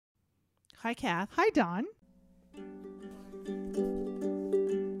Hi, Kath. Hi, Dawn.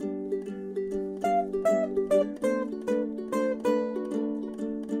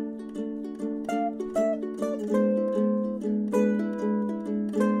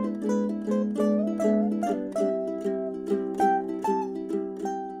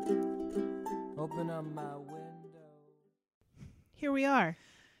 Open up my window. Here we are.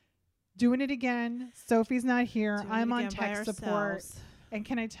 Doing it again. Sophie's not here. Doing I'm it on again by tech support. ourselves. And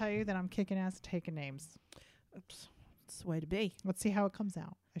can I tell you that I'm kicking ass at taking names? Oops. It's the way to be. Let's see how it comes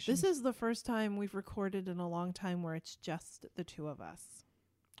out. This is the first time we've recorded in a long time where it's just the two of us.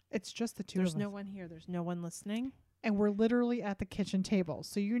 It's just the two There's of no us. one here. There's no one listening. And we're literally at the kitchen table.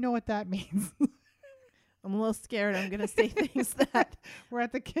 So you know what that means. I'm a little scared. I'm going to say things that We're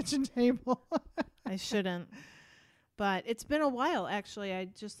at the kitchen table. I shouldn't. But it's been a while, actually. I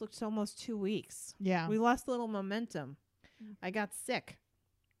just looked almost 2 weeks. Yeah. We lost a little momentum. I got sick.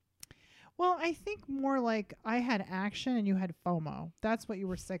 Well, I think more like I had action and you had FOMO. That's what you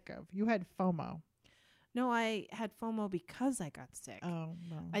were sick of. You had FOMO. No, I had FOMO because I got sick. Oh,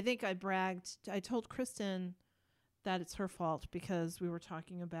 no. I think I bragged. I told Kristen that it's her fault because we were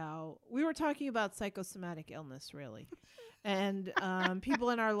talking about psychosomatic illness, really, and people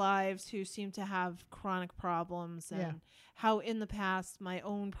in our lives who seem to have chronic problems, and how in the past my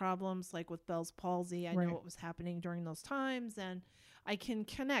own problems, like with Bell's palsy, I know what was happening during those times, and I can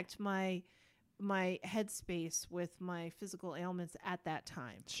connect my headspace with my physical ailments at that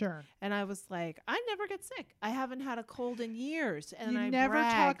time. Sure. And I was like, I never get sick. I haven't had a cold in years. And you I never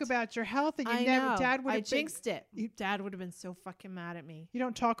bragged. talk about your health, and you I never. know. Dad would. I jinxed it. Dad would have been so fucking mad at me. You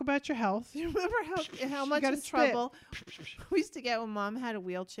don't talk about your health. You remember how much gotta in spit. trouble we used to get when Mom had a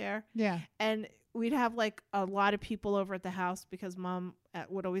wheelchair, Yeah. and we'd have like a lot of people over at the house because Mom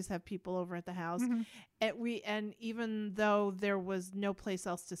would always have people over at the house. Mhm. And even though there was no place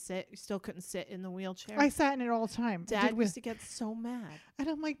else to sit, you still couldn't sit in the wheelchair. I sat in it all the time. Dad used to get so mad. And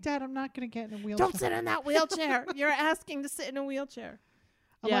I'm like, Dad, I'm not going to get in a wheelchair. Don't sit in that wheelchair. You're asking to sit in a wheelchair.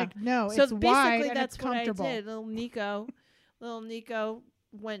 I'm like, no, So it's basically, wide and that's it's what I comfortable. did. Little Nico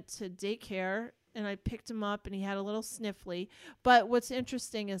went to daycare, and I picked him up, and he had a little sniffly. But what's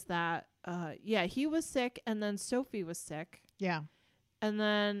interesting is that, he was sick, and then Sophie was sick, Yeah. and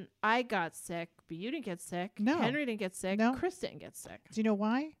then I got sick, but you didn't get sick. No. Henry didn't get sick. No. Chris didn't get sick. Do you know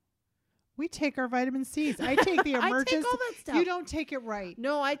why? We take our vitamin C's. I take the I emergency. take all that stuff. You don't take it right.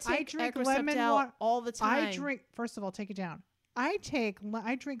 No, I take drink Aggrasep lemon Del water. all the time. I drink. First of all, take it down. I drink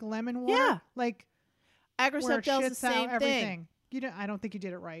lemon water. Yeah. Like Aggrasep where it Del's the shits out same thing. everything. You don't. I don't think you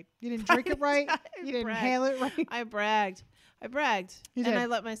did it right. You didn't drink it right. You didn't bragged. inhale it right. I bragged. You And did. I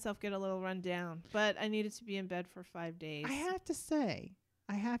let myself get a little run down. But I needed to be in bed for 5 days. I have to say,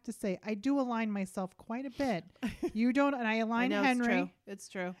 I do align myself quite a bit. You don't, and I align Henry. It's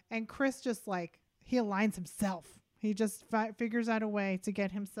true. And Chris just he aligns himself. He just figures out a way to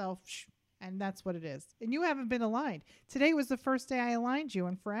get himself, and that's what it is. And you haven't been aligned. Today was the first day I aligned you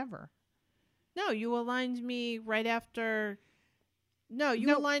in forever. No, you aligned me right after. No,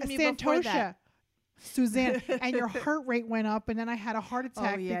 you aligned me Santosha, before that. Suzanne, and your heart rate went up, and then I had a heart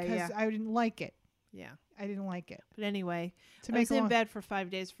attack because I didn't like it. Yeah. I didn't like it. But anyway, To I make was in bed for 5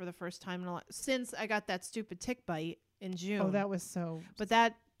 days for the first time since I got that stupid tick bite in June. Oh, that was so. But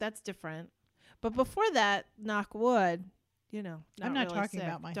that's different. But before that, knock wood, I'm not really talking sick.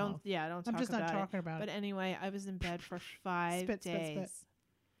 about my Don't. health. Yeah, don't. I'm talk just not about talking it. about But it. anyway, I was in bed for 5 Spit, days. spit, spit.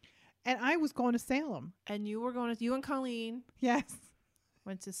 And I was going to Salem. And you and Colleen Yes.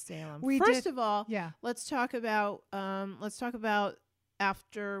 went to Salem. We First did. of all, Yeah. let's talk about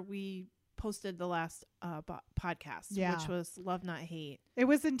after we posted the last podcast, which was Love Not Hate. It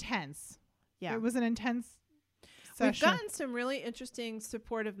was intense. Yeah. It was an intense We've session. gotten some really interesting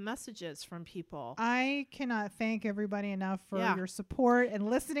supportive messages from people. I cannot thank everybody enough for Yeah. your support and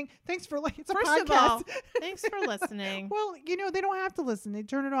listening. Thanks for it's a First podcast. of all, thanks for listening. Well, they don't have to listen. They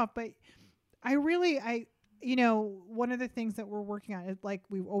turn it off. But one of the things that we're working on, like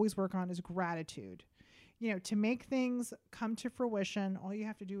we always work on, is gratitude. To make things come to fruition, all you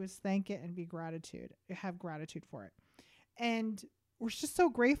have to do is thank it and have gratitude for it. And we're just so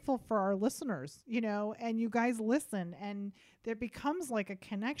grateful for our listeners, and you guys listen, and there becomes like a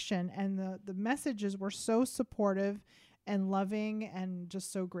connection, and the messages were so supportive and loving, and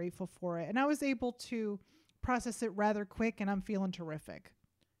just so grateful for it. And I was able to process it rather quick, and I'm feeling terrific.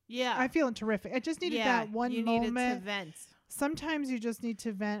 Yeah. I'm feeling terrific. I just needed that one you moment. needed to vent. Sometimes you just need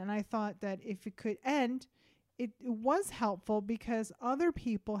to vent, and I thought that if it could end, it was helpful because other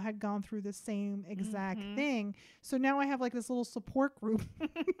people had gone through the same exact thing. So now I have like this little support group. I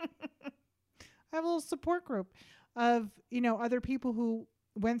have a little support group of, other people who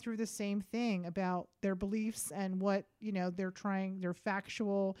went through the same thing about their beliefs and what, their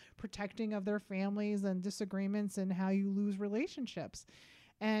factual protecting of their families and disagreements and how you lose relationships.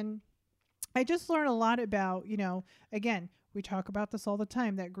 And I just learned a lot about, again, we talk about this all the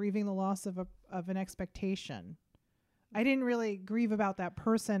time, that grieving the loss of an expectation. I didn't really grieve about that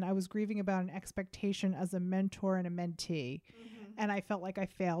person. I was grieving about an expectation as a mentor and a mentee. Mm-hmm. And I felt like I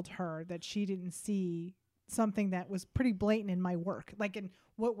failed her, that she didn't see something that was pretty blatant in my work, like in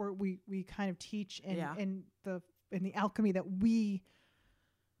what we kind of teach in the alchemy that we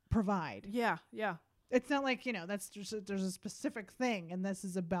provide. Yeah. Yeah. It's not like, that's just there's a specific thing and this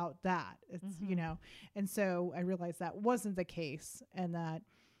is about that. It's, Mm-hmm. And so I realized that wasn't the case, and that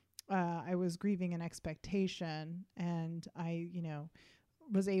I was grieving an expectation, and I,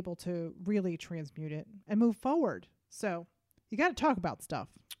 was able to really transmute it and move forward. So you got to talk about stuff.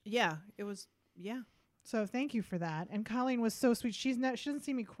 Yeah. It was, yeah. So thank you for that. And Colleen was so sweet. She doesn't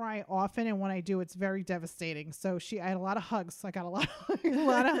see me cry often, and when I do, it's very devastating. So I had a lot of hugs. I got a lot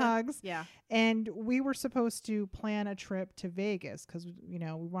of hugs. Yeah. And we were supposed to plan a trip to Vegas because, we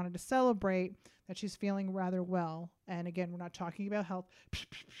wanted to celebrate that she's feeling rather well. And again, we're not talking about health.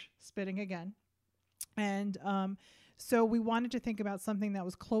 Spitting again. And so we wanted to think about something that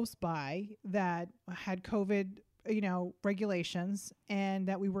was close by, that had COVID regulations, and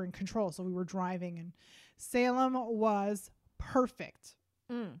that we were in control. So we were driving, and Salem was perfect.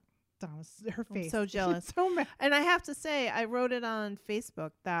 Her face. I'm so jealous. So mad. And I have to say, I wrote it on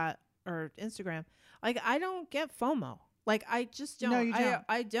Facebook or Instagram. Like, I don't get FOMO. Like, I just don't. No, you don't.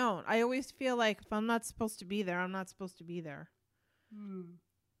 I don't. I always feel like if I'm not supposed to be there, I'm not supposed to be there.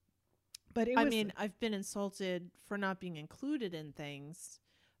 But I've been insulted for not being included in things,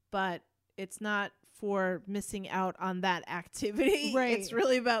 but it's not for missing out on that activity. Right. It's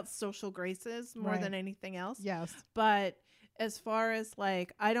really about social graces more than anything else. Yes. But as far as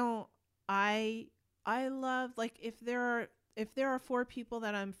like, I love, like, if there are 4 people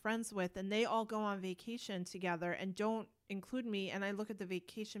that I'm friends with and they all go on vacation together and don't include me, and I look at the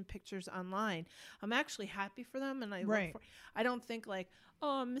vacation pictures online, I'm actually happy for them. And I don't think like,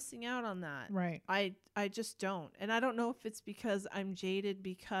 oh, I'm missing out on that. Right. I just don't. And I don't know if it's because I'm jaded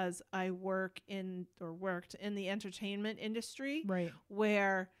because I worked in the entertainment industry, Right.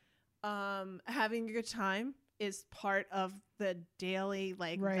 where having a good time is part of the daily,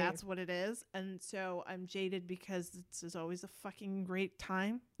 like, Right. that's what it is. And so I'm jaded because this is always a fucking great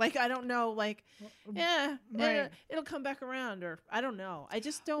time. Like, I don't know, like, Right. it'll come back around, or I don't know. I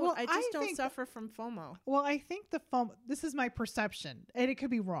just don't, Well, I just don't think suffer from FOMO. Well, I think the FOMO, this is my perception, and it could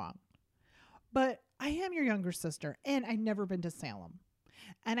be wrong, but I am your younger sister, and I've never been to Salem.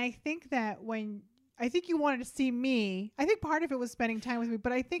 And I think that I think you wanted to see me. I think part of it was spending time with me,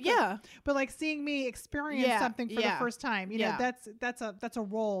 but I think, but like seing me experience something for the first time, that's a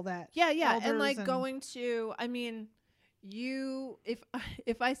role that, and like going to, I mean,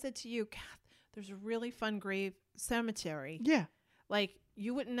 if I said to you, Kath, there's a really fun grave cemetery, like,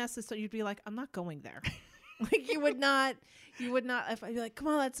 you wouldn't necessarily, you'd be like, I'm not going there. Like, you would not, if I'd be like, come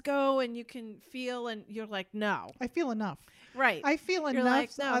on, let's go, and you can feel, and you're like, no. I feel enough. Right. I feel You're enough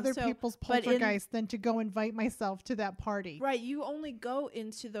like, no, other people's poltergeist than to go invite myself to that party. Right. You only go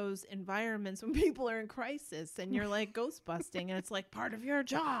into those environments when people are in crisis, and you're like ghost busting, and it's like part of your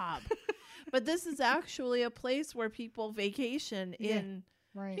job. But this is actually a place where people vacation in,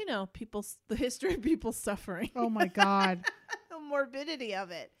 right. The history of people suffering. Oh my God. The morbidity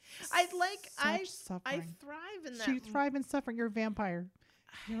of it. I thrive in that. You thrive in suffering. You're a vampire.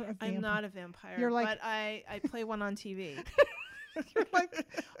 You're a vampire. I'm not a vampire. You're like, but I play one on TV. You're like,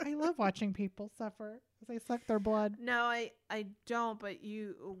 I love watching people suffer as they suck their blood. No, I don't. But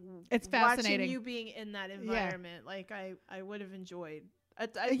it's fascinating. Watching you being in that environment, like I would have enjoyed.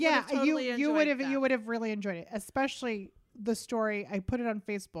 You would have really enjoyed it, especially the story. I put it on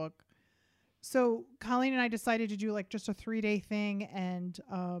Facebook. So Colleen and I decided to do like just a 3-day thing, and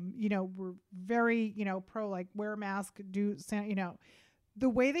we're very pro, like, wear a mask, the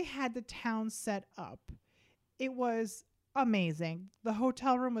way they had the town set up, it was amazing. The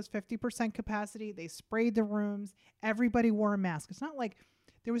hotel room was 50% capacity. They sprayed the rooms. Everybody wore a mask. It's not like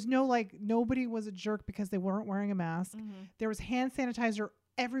there was nobody was a jerk because they weren't wearing a mask. Mm-hmm. There was hand sanitizer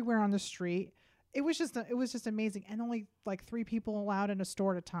everywhere on the street. It was just amazing, and only like 3 people allowed in a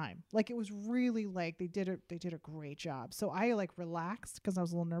store at a time. Like, it was really like they did a great job. So I like relaxed because I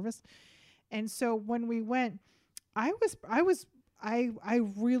was a little nervous, and so when we went, I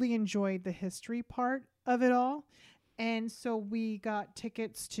really enjoyed the history part of it all, and so we got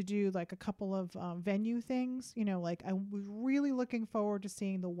tickets to do like a couple of venue things. Like, I was really looking forward to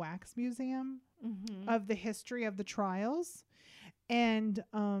seeing the wax museum of the history of the trials. and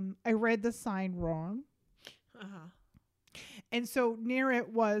I read the sign wrong. And so near it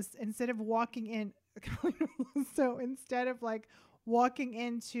was, instead of walking in, so instead of like walking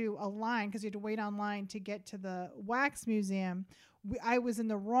into a line, because you had to wait online to get to the wax museum, I was in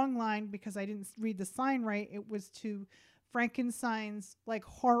the wrong line because I didn't read the sign right. It was to Frankenstein's like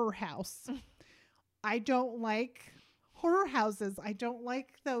horror house. I don't like horror houses. I don't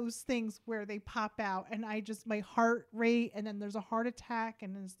like those things where they pop out and my heart rate, and then there's a heart attack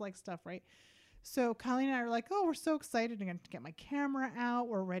and it's like stuff, right? So Colleen and I are like, oh, we're so excited. I'm going to get my camera out.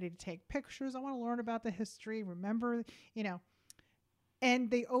 We're ready to take pictures. I want to learn about the history. Remember, And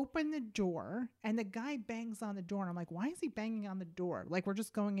they open the door and the guy bangs on the door. And I'm like, why is he banging on the door? Like, we're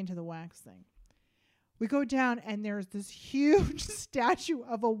just going into the wax thing. We go down and there's this huge statue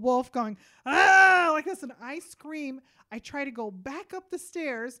of a wolf going, ah, like this. And I scream. I try to go back up the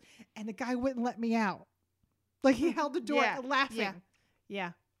stairs and the guy wouldn't let me out. Like, he held the door laughing.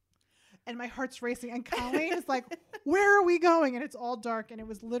 Yeah. And my heart's racing. And Colleen is like, where are we going? And it's all dark. And it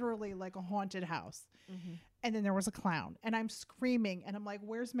was literally like a haunted house. Mm-hmm. And then there was a clown. And I'm screaming. And I'm like,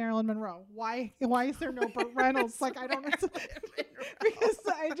 where's Marilyn Monroe? Why is there no Burt Reynolds? Like, I don't know. Because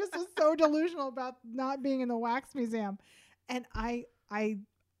I just was so delusional about not being in the wax museum. And I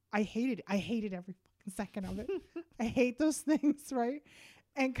hated it. I hated every fucking second of it. I hate those things, right?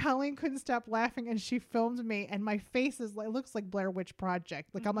 And Colleen couldn't stop laughing, and she filmed me, and my face looks like Blair Witch Project.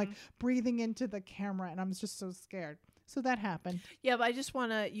 Like, I'm like breathing into the camera, and I'm just so scared. So that happened. Yeah, but I just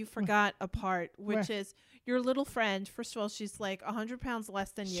you forgot a part, which is your little friend. First of all, she's like 100 pounds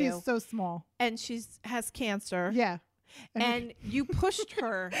less than you. She's so small. And has cancer. Yeah. And you pushed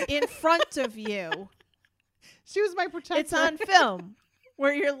her in front of you. She was my protector. It's on film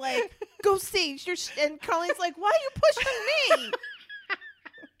where you're like, go see. And Colleen's like, why are you pushing me?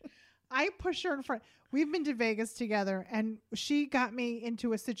 I push her in front. We've been to Vegas together, and she got me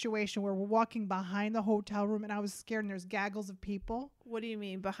into a situation where we're walking behind the hotel room, and I was scared, and there's gaggles of people. What do you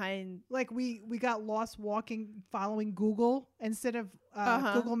mean behind? Like, we got lost following Google instead of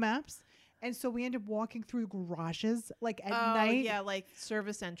Google Maps. And so we ended up walking through garages, like at night. Yeah, like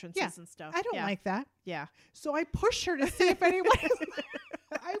service entrances and stuff. I don't like that. Yeah. So I push her to see if anyone is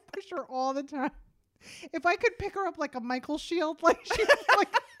I push her all the time. If I could pick her up like a Michael shield, like she's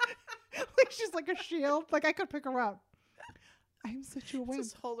like she's like a shield, like I could pick her up. I'm such a wimp.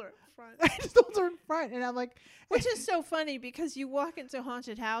 Just hold her in front. I just hold her in front, and I'm like, which is so funny because you walk into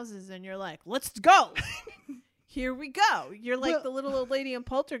haunted houses and you're like, let's go. Here we go. You're like the little old lady in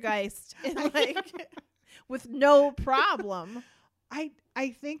Poltergeist, with no problem. I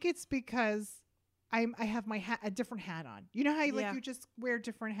think it's because I have my a different hat on. You know how you just wear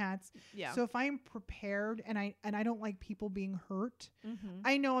different hats. Yeah. So if I'm prepared and I don't like people being hurt,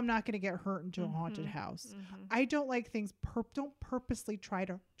 I know I'm not going to get hurt into a haunted house. I don't like things. Don't purposely try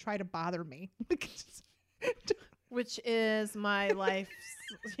to bother me. Which is my life's,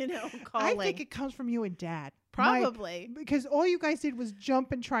 calling. I think it comes from you and Dad. Probably. Because all you guys did was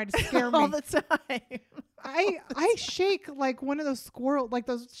jump and try to scare me. All the time. I shake like one of those squirrel, like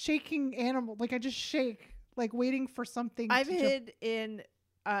those shaking animals. Like I just shake, like waiting for something. I've hid in,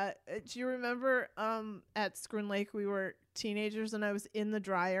 do you remember at Scroon Lake we were teenagers and I was in the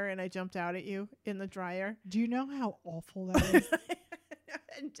dryer and I jumped out at you in the dryer? Do you know how awful that is?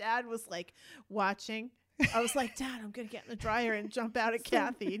 And Dad was like watching. I was like, Dad, I'm going to get in the dryer and jump out at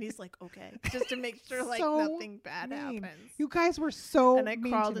Kathy. And he's like, okay. Just to make sure like nothing bad happens. You guys were so And I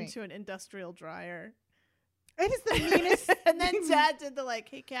crawled into an industrial dryer. It is the meanest. And then Dad did the like,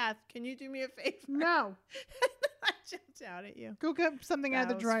 hey, Kath, can you do me a favor? No. And then I jumped out at you. Go get something out of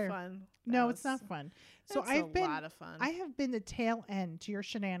the dryer. Fun. No, it's not fun. So I've been a lot of fun. I have been the tail end to your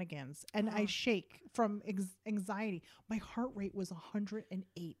shenanigans, and I shake from anxiety. My heart rate was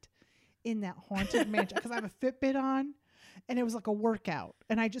 108 in that haunted mansion because I have a Fitbit on, and it was like a workout,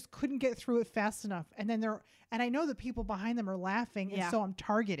 and I just couldn't get through it fast enough. And then and I know the people behind them are laughing, and so I'm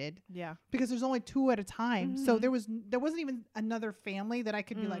targeted. Yeah, because there's only 2 at a time. So there wasn't even another family that I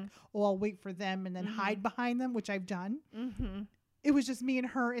could be like, oh, I'll wait for them and then hide behind them, which I've done. It was just me and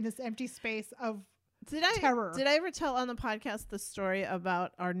her in this empty space of terror. Did I ever tell on the podcast the story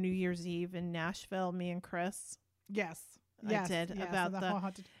about our New Year's Eve in Nashville, me and Chris? Yes. I did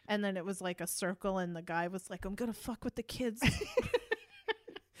about and then it was like a circle and the guy was like, I'm gonna fuck with the kids.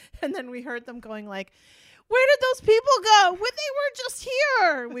 And then we heard them going like, where did those people go? They were just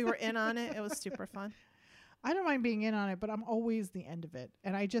here. We were in on it. It was super fun. I don't mind being in on it, but I'm always the end of it,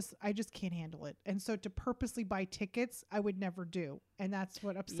 and I just can't handle it. And so to purposely buy tickets, I would never do, and that's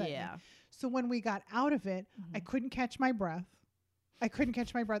what upset me. So when we got out of it, I couldn't catch my breath.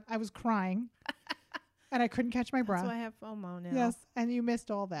 I was crying. And I couldn't catch my That's breath. why I have FOMO now. Yes, and you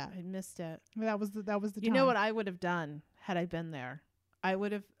missed all that. I missed it. That was the You time. know what I would have done had I been there? I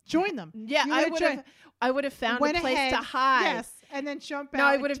would have Join them. Yeah, You I would've would have. I would have found a Went place ahead, to hide. Yes, and then jump out. No,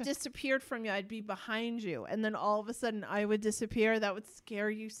 I would have disappeared from you. I'd be behind you, and then all of a sudden I would disappear. That would scare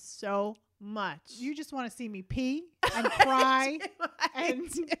you so much. You just want to see me pee and cry I and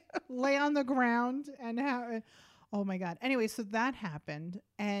do. lay on the ground and have. Oh my God. Anyway, so that happened,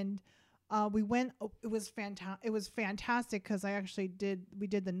 and we went. It was fantastic. It was fantastic because we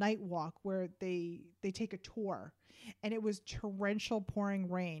did the night walk where they take a tour. And it was torrential pouring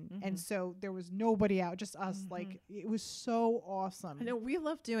rain. And so there was nobody out, just us. Like, it was so awesome. I know we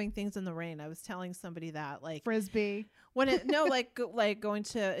love doing things in the rain. I was telling somebody that, like, Frisbee. when like going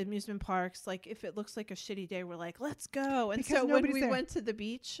to amusement parks, like if it looks like a shitty day, we're like, let's go. And Because so when nobody's we there. went to the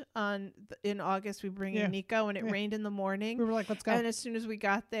beach in August, we bring Yeah. in Nico, and it Yeah. rained in the morning. We were like, let's go. And as soon as we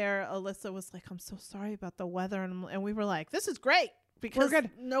got there, Alyssa was like, I'm so sorry about the weather. And we were like, this is great because good.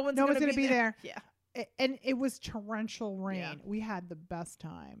 no one's No going one's to gonna be there. Yeah. And it was torrential rain. Yeah. We had the best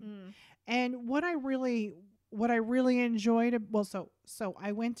time. Mm. And what I really enjoyed, so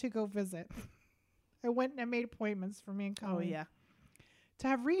I went to go visit. I went and I made appointments for me and Colleen. Oh, yeah. To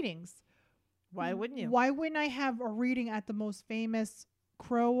have readings. Why wouldn't you? Why wouldn't I have a reading at the most famous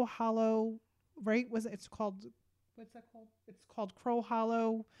Crow Hollow, right? It's called, what's that called? It's called Crow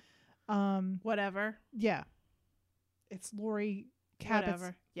Hollow. Whatever. Yeah. It's Lori Cabot's.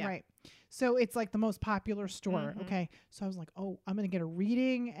 Whatever. Yeah. Right. So it's like the most popular store. Mhm. Okay. So I was like, oh, I'm going to get a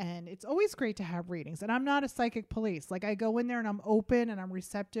reading. And it's always great to have readings. And I'm not a psychic police. Like, I go in there and I'm open and I'm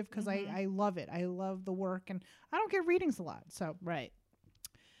receptive because Mhm. I love it. I love the work. And I don't get readings a lot. So Right.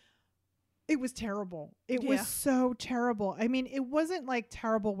 it was terrible. It Yeah. was so terrible. I mean, it wasn't like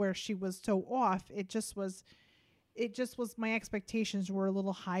terrible where she was so off. It just was my expectations were a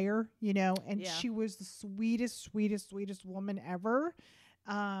little higher, you know, and Yeah. she was the sweetest woman ever.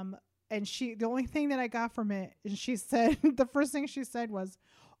 And the only thing that I got from it is she said, the first thing she said was,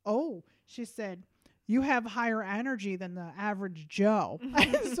 oh, she said, you have higher energy than the average Joe.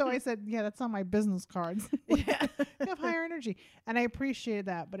 So I said, yeah, that's on my business cards. Yeah. You have higher energy. And I appreciated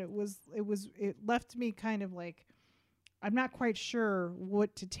that, but it left me kind of like, I'm not quite sure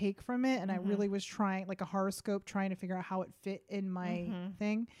what to take from it. And I really was trying, like a horoscope, trying to figure out how it fit in my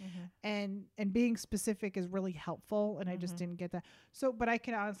thing. And being specific is really helpful. And I just didn't get that. So, but I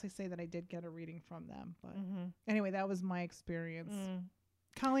can honestly say that I did get a reading from them. But anyway, that was my experience.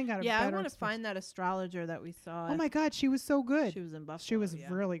 Colleen got a Yeah, I better want to experience. find that astrologer that we saw. Oh my God, she was so good. She was in Buffalo. She was yeah.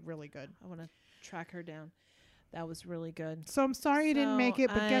 really, really good. I want to track her down. That was really good. So I'm sorry you didn't make it,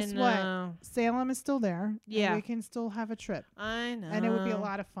 but guess what? Salem is still there. Yeah. And we can still have a trip. I know. And it would be a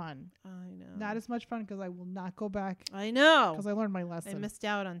lot of fun. I know. Not as much fun because I will not go back I know. because I learned my I lesson. missed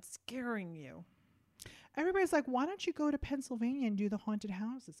out on scaring you. Everybody's like, why don't you go to Pennsylvania and do the haunted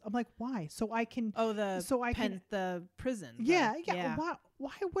houses? I'm like, why? So I can. Oh, the the prison. Yeah.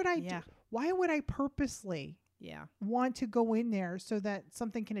 Why would I? Yeah. Why would I purposely Yeah. want to go in there so that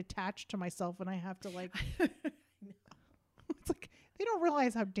something can attach to myself and I have to like? It's like they don't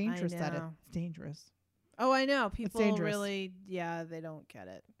realize how dangerous that is. know. It's dangerous. Oh, I know. People dangerous. really, they don't get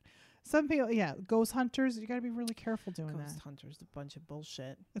it. Some people, ghost hunters. You got to be really careful doing Ghost that. hunters, a bunch of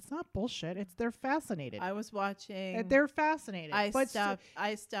bullshit. It's not bullshit. They're fascinated. I was watching. They're fascinated. I but stopped.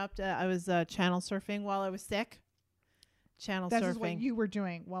 I was channel surfing while I was sick. Channel That's surfing. just what you were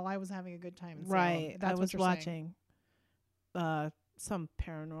doing while I was having a good time. In Salem. Right. That's I was what you're saying. watching some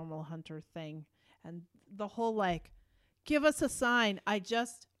paranormal hunter thing, and the whole like, give us a sign. I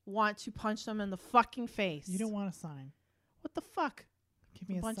just want to punch them in the fucking face. You don't want a sign. What the fuck? Give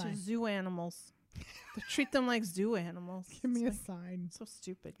me A a bunch sign. of zoo animals. They treat them like zoo animals. Give me a It's like, sign. so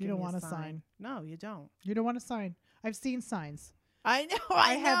stupid. You Give don't me want a sign. No, you don't. You don't want a sign. I've seen signs. I know.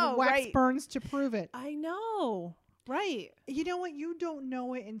 I know. have wax right. burns to prove it. I know. Right. You know what? You don't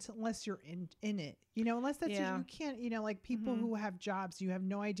know it unless you're in it. You know, unless that's Yeah. you can't. You know, like people who have jobs, you have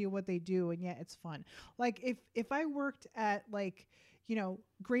no idea what they do, and yet it's fun. Like if I worked at like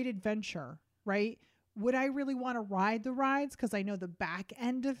Great Adventure, right? Would I really want to ride the rides because I know the back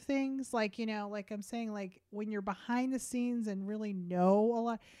end of things? Like like I'm saying, like when you're behind the scenes and really know a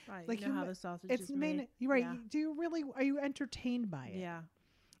lot, Right. like you know how the sausage it's is made. You're right. Yeah. Are you entertained by it? Yeah.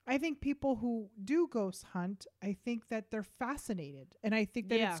 I think people who do ghost hunt, I think that they're fascinated, and I think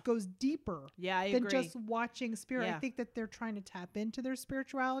that Yeah. it goes deeper Yeah, I than agree. just watching spirit. I Yeah. think that they're trying to tap into their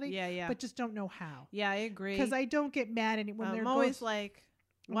spirituality, Yeah, yeah. but just don't know how. Yeah, I agree. Because I don't get mad when they're I'm always ghosts. like,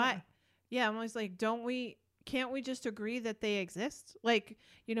 what? Yeah, I'm always like, can't we just agree that they exist? Like,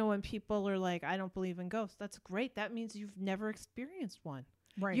 when people are like, I don't believe in ghosts, that's great. That means you've never experienced one.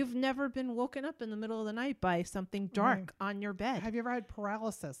 Right. You've never been woken up in the middle of the night by something dark on your bed. Have you ever had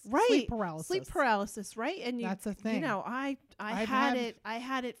paralysis? Right. Sleep paralysis. Sleep paralysis, right? And That's a thing. You know, I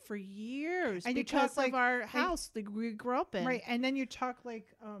had it for years and because talk of our house that we grew up in. Right. And then you talk like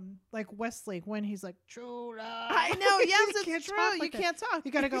Wesley when he's like, true love. I know. Yes, You can't it's true. talk You like that. can't talk.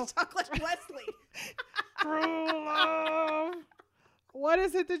 You gotta go. talk like Wesley. True love. What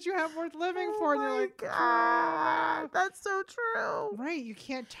is it that you have worth living for? And you're like, God, that's so true. right. You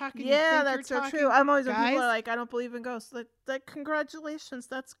can't talk. And Yeah, you think that's you're so talking. true. I'm always when Guys, people are like, I don't believe in ghosts. Like congratulations,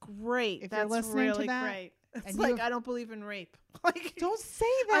 that's great. If you're That's listening to really that, great. It's and like you have- I don't believe in rape. Like don't say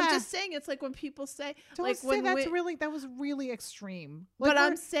that. I'm just saying it's like when people say don't like say when that was really extreme. Like, but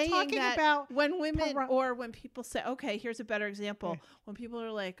I'm we're saying talking that about when women para- or when people say, okay, here's a better example. Yeah. When people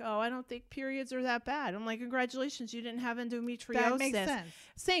are like, oh, I don't think periods are that bad. I'm like, congratulations, you didn't have endometriosis. that makes sense.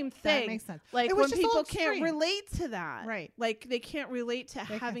 Same thing. That makes sense. Like It was when just a people little can't extreme. relate to that. Right. Like they can't relate to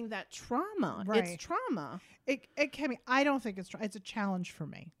They having that trauma. Right. It's trauma. It can be. I don't think it's a challenge for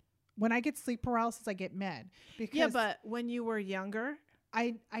me. When I get sleep paralysis, I get mad because Yeah, but when you were younger,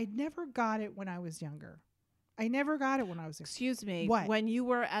 I never got it when I was younger. I never got it when I was younger. excuse me, What? when you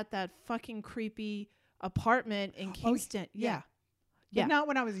were at that fucking creepy apartment in Kingston. yeah. Yeah. But not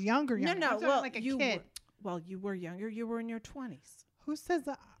when I was younger. No, I'm no. talking Well, like a you kid. you were younger. You were in your 20s. Who says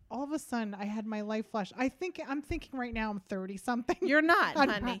that? All of a sudden, I had my life flash. I'm thinking right now I'm 30 something. You're not, I'm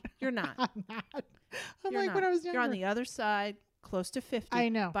honey. not. You're not. I'm not. I'm You're like not. when I was younger. You're on the other side, close to 50. I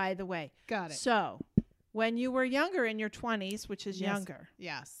know. By the way. Got it. So, when you were younger in your 20s, which is Yes. younger,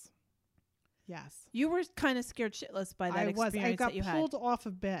 Yes. Yes. you were kind of scared shitless by that I experience got that you pulled off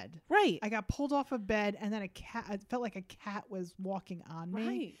of bed. had. Right. I got pulled off of bed, and then I felt like a cat was walking on me.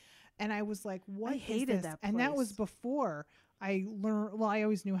 Right. And I was like, what is hated this? that And that was place. before I learned, well, I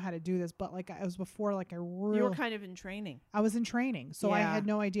always knew how to do this, but like I was before like You were real, kind of in training. I was in training. So I Yeah. had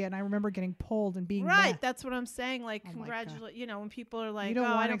no idea. And I remember getting pulled and being Right. mad. That's what I'm saying. Like, Oh my congratulate. You know, when people are like, don't "Oh,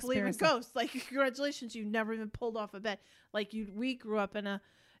 I wanna don't believe in experience that. ghosts," like, congratulations, you never even pulled off a bed. Like, we grew up in a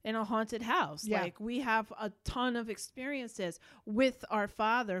haunted house. Yeah. Like, we have a ton of experiences with our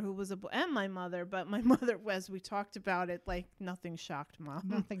father, who was and my mother. But my mother, as we talked about it, like nothing shocked mom.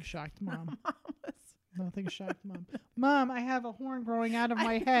 Nothing shocked mom. Mom was Nothing shocked mom. Mom, I have a horn growing out of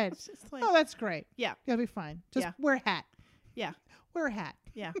my head. just like, Oh, that's great. yeah, You'll be fine. Just Yeah. wear a hat. Yeah. Wear a hat.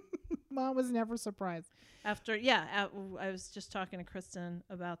 yeah. Mom was never surprised. After, I was just talking to Kristen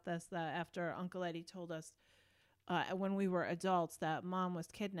about this, that after Uncle Eddie told us when we were adults that mom was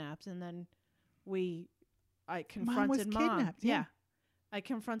kidnapped, and then I confronted mom. kidnapped, yeah. I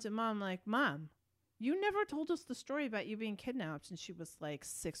confronted mom, like, Mom, you never told us the story about you being kidnapped. And she was like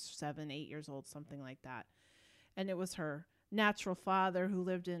 6, 7, 8 years old, something like that. And it was her natural father who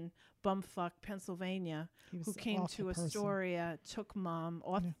lived in bumfuck Pennsylvania, He was who an came awful to person. Astoria, took mom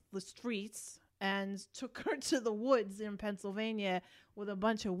off Yeah. the streets and took her to the woods in Pennsylvania with a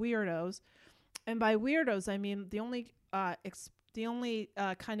bunch of weirdos. And by weirdos, I mean the only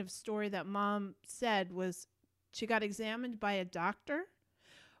kind of story that mom said was she got examined by a doctor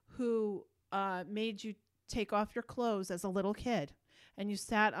who made you take off your clothes as a little kid, and you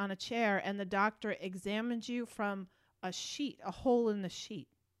sat on a chair, and the doctor examined you from a hole in the sheet.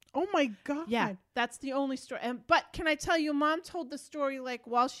 Oh my God. Yeah, that's the only story. But can I tell you, mom told the story like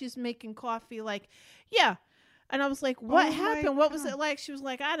while she's making coffee, like, yeah. And I was like, what Oh my happened? What was God. it like? She was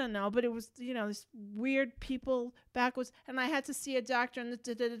like, I don't know, but it was, this weird people backwards. And I had to see a doctor and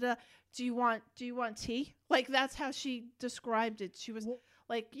do you want tea? Like, that's how she described it. She was Well,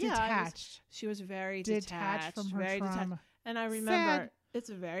 like, yeah, detached. she was very Detached from her very trauma. detached. And I remember Sad. it's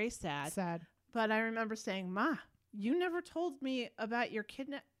very sad. Sad. But I remember saying, Ma, you never told me about your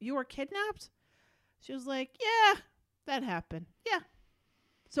you were kidnapped? She was like, yeah, that happened. Yeah.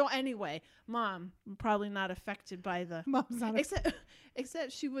 So anyway, Mom, probably not affected by the Mom's not.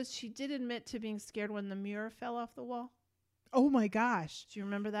 except she did admit to being scared when the mirror fell off the wall. Oh my gosh. Do you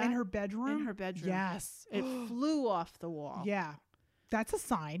remember that? In her bedroom. In her bedroom. Yes. It flew off the wall. Yeah. That's a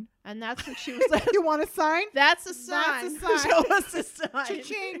sign. And that's what she was like. You want a sign? That's a sign. That's a sign. Show us a sign.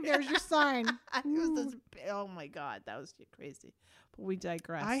 Cha-ching, there's your sign. It was this, oh my God, that was crazy. But we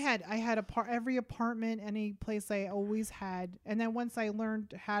digress. I had every apartment, any place I always had, and then once I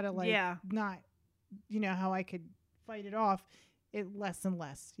learned how to not, how I could fight it off, it less and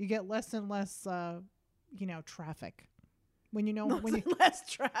less. You get less and less, traffic. When you less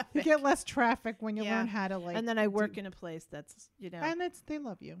traffic. you get less traffic when you learn how to And then I work in a place that's and they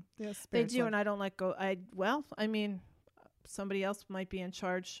love you. They do, and I don't let go. Somebody else might be in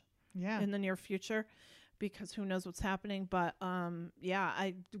charge. Yeah. In the near future, because who knows what's happening. But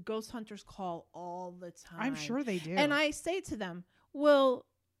ghost hunters call all the time. I'm sure they do. And I say to them, well,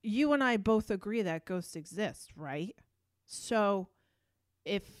 you and I both agree that ghosts exist, right? So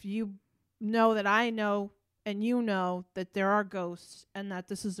if you know that I know and you know that there are ghosts and that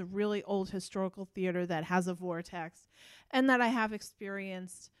this is a really old historical theater that has a vortex and that I have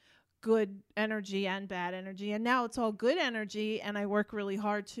experienced good energy and bad energy, and now it's all good energy, and I work really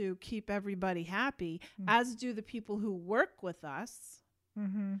hard to keep everybody happy, as do the people who work with us,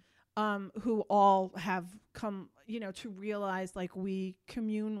 who all have come, to realize like we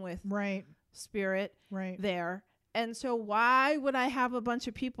commune with spirit there. And so why would I have a bunch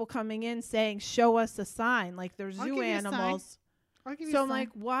of people coming in saying, show us a sign, like they're zoo animals? So I'm like,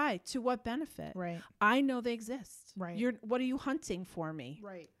 why? To what benefit? Right. I know they exist. Right. What are you hunting for me?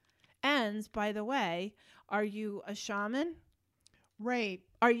 Right. And by the way, are you a shaman? Right.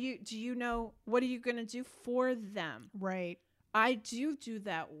 Do you know, what are you going to do for them? Right. I do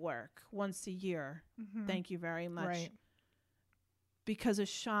that work once a year. Thank you very much. Right. Because a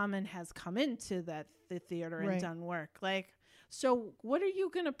shaman has come into the theater and done work. Like, so what are you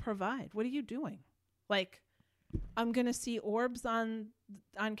going to provide? What are you doing? Like, I'm going to see orbs on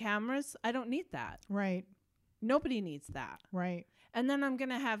cameras. I don't need that. Right. Nobody needs that. Right. And then I'm going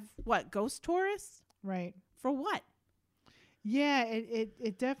to have ghost tourists? Right. For what? Yeah,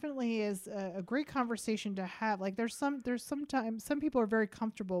 it definitely is a great conversation to have. Like there's sometimes some people are very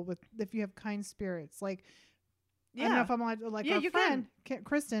comfortable with if you have kind spirits. Like I don't know if I'm like our friend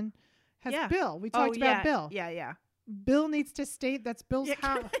Kristen has Bill. We talked about Bill. Yeah. Bill needs to state that's Bill's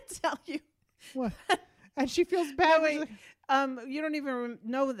house. Can I tell you? What? And she feels bad. No, wait. You don't even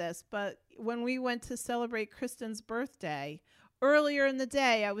know this, but when we went to celebrate Kristen's birthday, earlier in the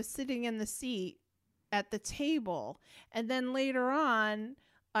day, I was sitting in the seat at the table, and then later on,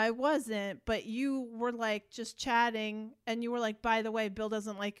 I wasn't, but you were like just chatting, and you were like, by the way, Bill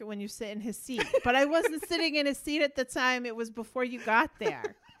doesn't like it when you sit in his seat. But I wasn't sitting in his seat at the time. It was before you got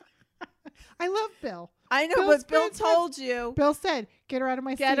there. I love Bill. I know, but Bill told you. Bill said, get her out of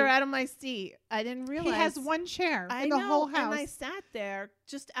my seat. Get her out of my seat. I didn't realize. He has one chair in the whole house. And I sat there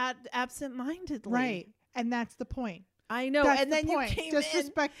just absent-mindedly. Right. And that's the point. I know. That's and then the point. You came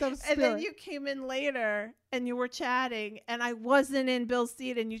Disrespect those spirits. And then you came in later and you were chatting and I wasn't in Bill's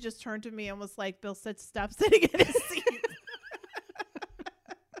seat and you just turned to me and was like, Bill said, stop sitting in his seat.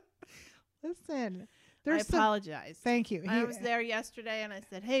 Listen. I apologize. Thank you. I was there yesterday and I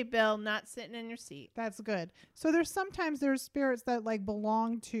said, hey, Bill, not sitting in your seat. That's good. So there's spirits that like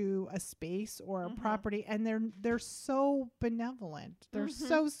belong to a space or a property and they're so benevolent. They're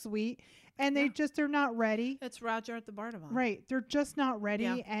so sweet. And they're not ready. It's Roger at the Bardavon. Right. They're just not ready.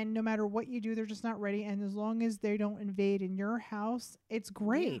 Yeah. And no matter what you do, they're just not ready. And as long as they don't invade in your house, it's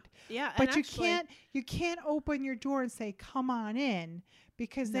great. Yeah. But you can't open your door and say, come on in,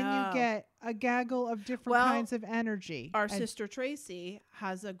 because then you get a gaggle of different kinds of energy. Our sister Tracy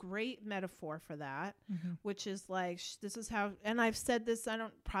has a great metaphor for that, which is like, this is how, and I've said this,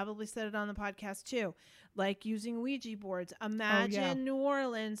 probably said it on the podcast too, like using Ouija boards. Imagine New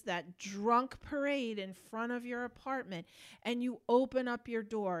Orleans, that drunk parade in front of your apartment, and you open up your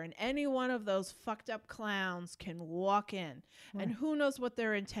door and any one of those fucked up clowns can walk in, and who knows what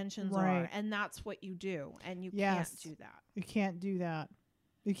their intentions are, and that's what you do, and you can't do that. You can't do that.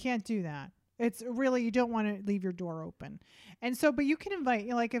 You can't do that. It's really, you don't want to leave your door open. And so, but you can invite,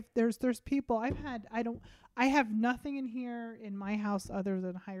 like if there's people I have nothing in here in my house other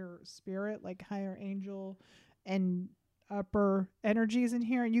than higher spirit, like higher angel and upper energies in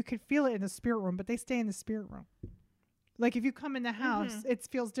here. And you could feel it in the spirit room, but they stay in the spirit room. Like if you come in the house, it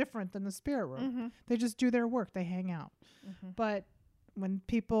feels different than the spirit room. They just do their work. They hang out. But when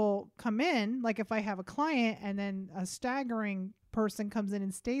people come in, like if I have a client and then a staggering person comes in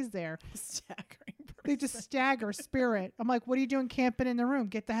and stays there, they just stagger spirit. I'm like, what are you doing camping in the room?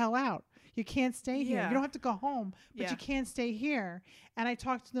 Get the hell out. You can't stay here. You don't have to go home, but you can't stay here. And I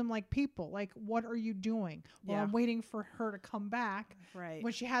talk to them like people, like, what are you doing? Well, I'm waiting for her to come back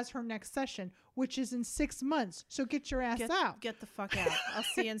when she has her next session, which is in 6 months. So get your ass out. Get the fuck out. I'll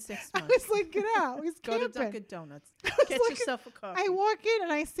see you in 6 months. I was like, get out. He's Go camping. to Dunkin' Donuts. Get yourself a coffee. I walk in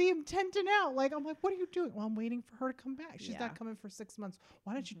and I see him tenting out. Like, I'm like, what are you doing? Well, I'm waiting for her to come back. She's not coming for 6 months.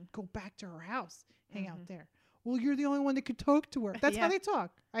 Why don't you go back to her house, hang out there? Well, you're the only one that could talk to her. That's how they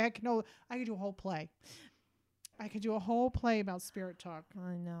talk. I could do a whole play. I could do a whole play about spirit talk.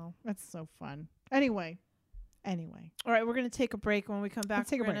 I know. That's so fun. Anyway. All right, we're going to take a break. When we come back,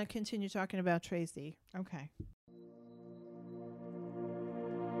 we're going to continue talking about Tracy. Okay.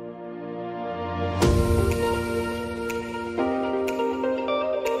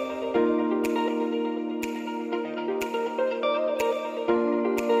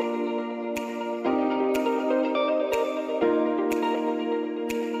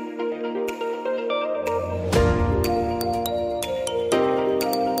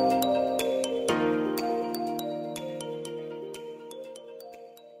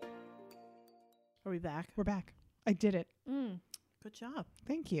 back? We're back. I did it. Good job.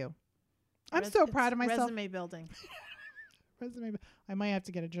 Thank you. I'm so proud of myself. Resume building. I might have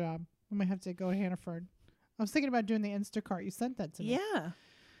to get a job. I might have to go to Hannaford. I was thinking about doing the Instacart. You sent that to me. Yeah.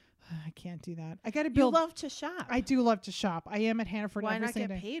 I can't do that. I got to You build. love to shop. I do love to shop. I am at Hannaford Why every not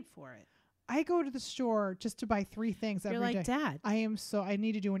single get day. paid for it? I go to the store just to buy 3 things You're every day. like Dad. I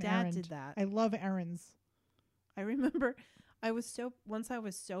need to do an Dad errand. did that. I love errands. I remember once I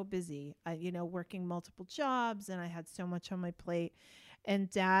was so busy, working multiple jobs, and I had so much on my plate, and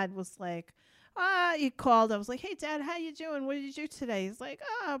Dad was like, he called. I was like, hey, Dad, how you doing? What did you do today? He's like,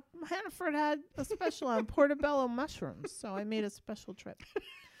 Hannaford had a special on portobello mushrooms, so I made a special trip.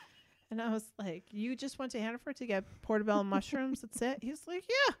 And I was like, you just went to Hannaford to get portobello mushrooms? That's it? He's like,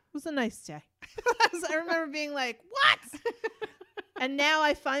 yeah, it was a nice day. I remember being like, what? And now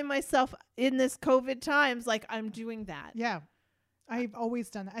I find myself in this COVID times, like I'm doing that. Yeah. I've always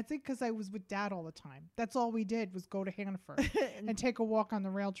done that. I think because I was with Dad all the time. That's all we did was go to Hannaford and take a walk on the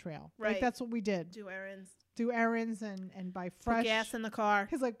rail trail. Right. Like, that's what we did. Do errands. Do errands and buy fresh. Put gas in the car.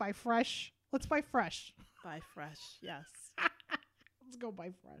 He's like, buy fresh. Let's buy fresh. Buy fresh. Yes. Let's go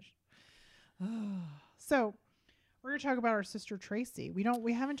buy fresh. So we're going to talk about our sister Tracy.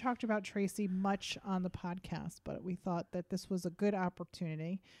 We haven't talked about Tracy much on the podcast, but we thought that this was a good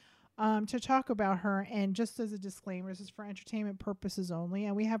opportunity to talk about her. And just as a disclaimer, this is for entertainment purposes only,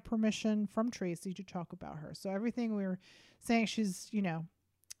 and we have permission from Tracy to talk about her. So everything we're saying, she's,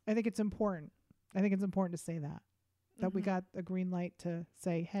 I think it's important. I think it's important to say that we got a green light to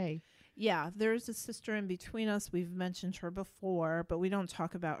say, hey. Yeah, there's a sister in between us. We've mentioned her before, but we don't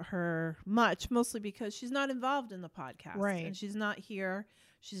talk about her much, mostly because she's not involved in the podcast. Right. And she's not here.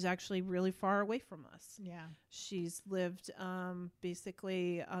 She's actually really far away from us. Yeah. She's lived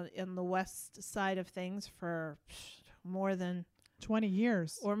basically in the west side of things for more than 20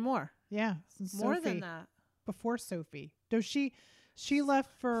 years. Or more. Yeah. Since more Sophie, than that. Before Sophie. Though she left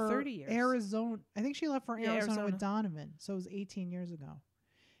for 30 years. Arizona. I think she left for Arizona with Donovan. So it was 18 years ago.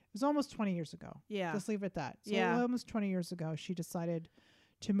 It was almost 20 years ago. Yeah. Just leave it at that. So yeah. Almost 20 years ago, she decided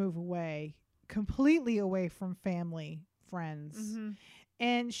to move away, completely away from family, friends. Mm-hmm.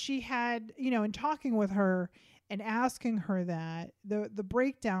 And she had, in talking with her and asking her that, the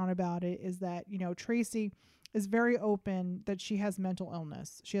breakdown about it is that, Tracy is very open that she has mental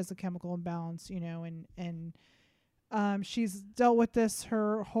illness. She has a chemical imbalance, and she's dealt with this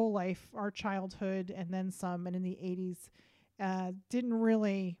her whole life, our childhood, and then some. And in the 80s, didn't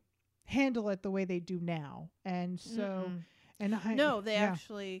really handle it the way they do now. And so,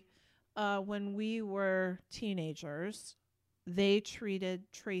 actually, when we were teenagers, they treated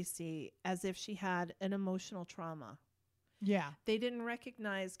Tracy as if she had an emotional trauma. Yeah. They didn't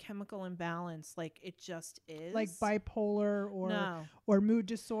recognize chemical imbalance like it just is. Like bipolar or mood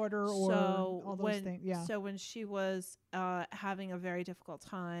disorder or all those things. Yeah. So when she was having a very difficult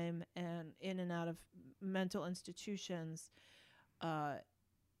time and in and out of mental institutions,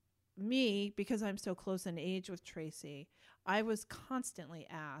 me, because I'm so close in age with Tracy, I was constantly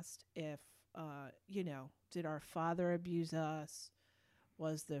asked if, did our father abuse us?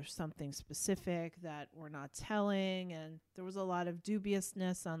 Was there something specific that we're not telling? And there was a lot of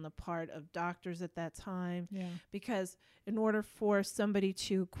dubiousness on the part of doctors at that time. Yeah. Because in order for somebody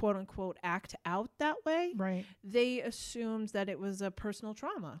to, quote unquote, act out that way, right, they assumed that it was a personal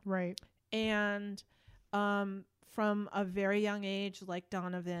trauma. Right. And from a very young age, like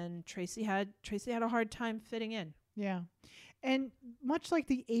Donovan, Tracy had a hard time fitting in. Yeah. And much like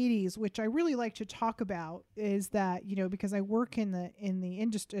the 80s, which I really like to talk about, is that, because I work in the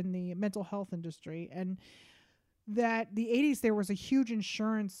industry, in the mental health industry, and that the 80s, there was a huge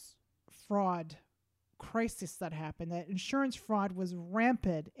insurance fraud crisis that happened. That insurance fraud was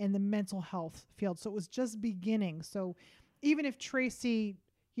rampant in the mental health field. So it was just beginning. So even if Tracy,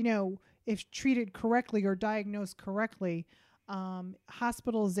 if treated correctly or diagnosed correctly,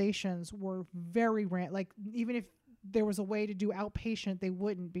 hospitalizations were very rampant. Like, even if there was a way to do outpatient, they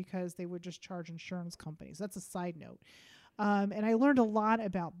wouldn't, because they would just charge insurance companies. That's a side note. And I learned a lot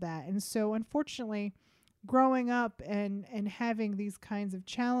about that. And so unfortunately, growing up and having these kinds of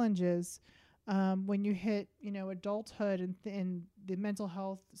challenges, when you hit, adulthood and the mental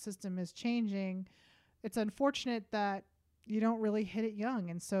health system is changing, it's unfortunate that you don't really hit it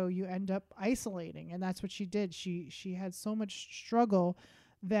young. And so you end up isolating. And that's what she did. She had so much struggle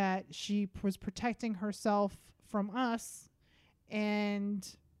that she was protecting herself from us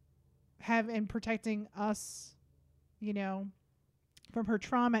and protecting us, from her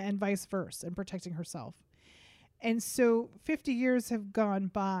trauma, and vice versa, and protecting herself. And so 50 years have gone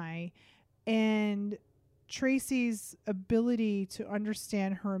by, and Tracy's ability to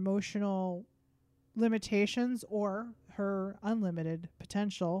understand her emotional limitations or her unlimited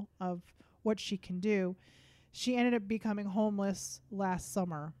potential of what she can do, she ended up becoming homeless last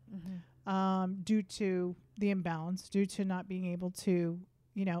summer, due to the imbalance, due to not being able to,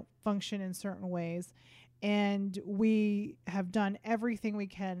 function in certain ways. And we have done everything we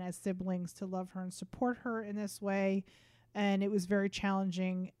can as siblings to love her and support her in this way. And it was very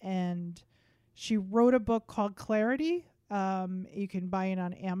challenging. And she wrote a book called Clarity. You can buy it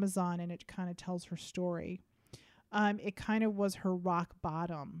on Amazon, and it kind of tells her story. It kind of was her rock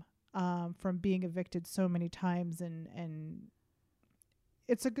bottom, from being evicted so many times, and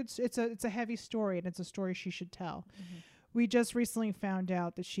it's a heavy story, and it's a story she should tell. We just recently found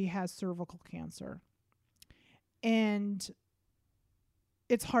out that she has cervical cancer, and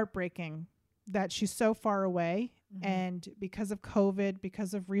it's heartbreaking that she's so far away, and because of COVID,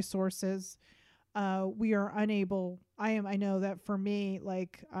 because of resources, we are unable. I know that for me,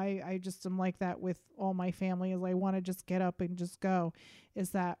 like I just am like that with all my family, is I want to just get up and just go,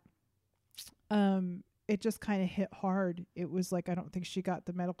 is that it just kind of hit hard. It was like, I don't think she got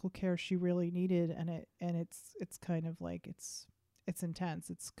the medical care she really needed. And it's kind of like, it's intense.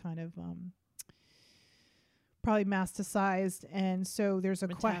 It's kind of, probably metastasized. And so there's a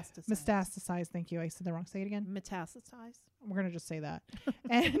metastasized. Thank you. I said that wrong. Say it again. Metastasized. We're going to just say that.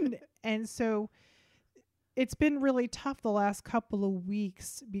 and so it's been really tough the last couple of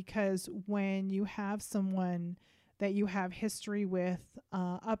weeks, because when you have someone that you have history with,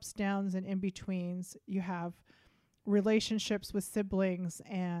 ups, downs, and in-betweens, you have relationships with siblings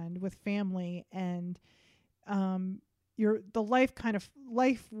and with family, and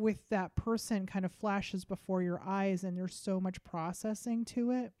life with that person kind of flashes before your eyes, and there's so much processing to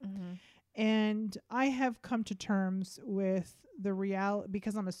it. And I have come to terms with the reality,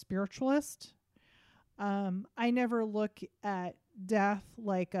 because I'm a spiritualist. I never look at death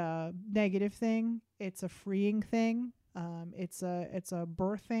like a negative thing. It's a freeing thing. It's a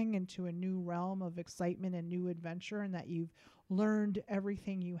birthing into a new realm of excitement and new adventure, and that you've learned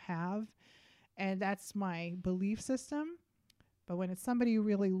everything you have. And that's my belief system. But when it's somebody you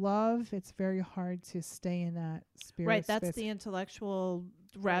really love, it's very hard to stay in that spirit. Right. That's the intellectual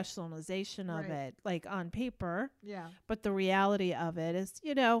rationalization of it, like on paper. Yeah. But the reality of it is,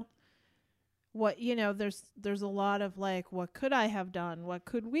 there's a lot of like, what could I have done? What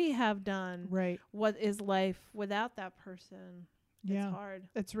could we have done? Right. What is life without that person? Yeah. It's hard.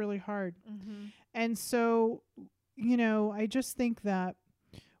 It's really hard. And so, I just think that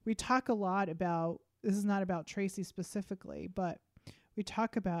we talk a lot about, this is not about Tracy specifically, but we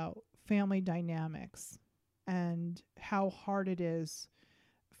talk about family dynamics and how hard it is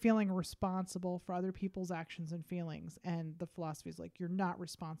feeling responsible for other people's actions and feelings. And the philosophy is like, you're not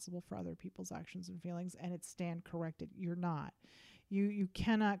responsible for other people's actions and feelings, and it's stand corrected. You're not. You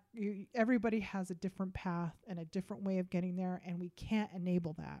cannot. Everybody has a different path and a different way of getting there, and we can't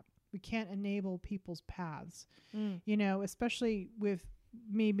enable that. We can't enable people's paths. Especially with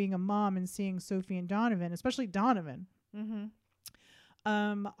me being a mom and seeing Sophie and Donovan, especially Donovan.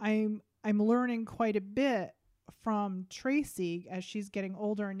 I'm learning quite a bit from Tracy as she's getting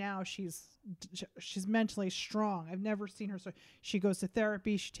older, and now she's mentally strong. I've never seen her so. She goes to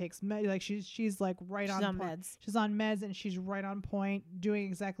therapy. She takes she's like she's on meds. She's on meds, and she's right on point, doing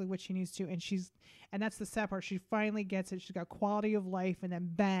exactly what she needs to. And that's the sad part. She finally gets it. She's got quality of life, and then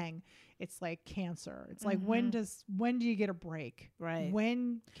bang, it's like cancer. It's like, when do you get a break? Right.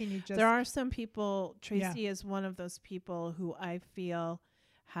 When can you just? There are some people. Tracy is one of those people who I feel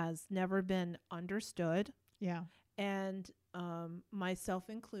has never been understood. Yeah. And myself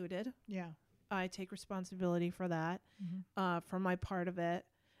included. Yeah. I take responsibility for that, for my part of it.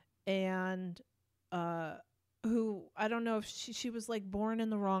 And who, I don't know if she was like born in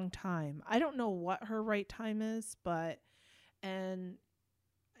the wrong time. I don't know what her right time is, and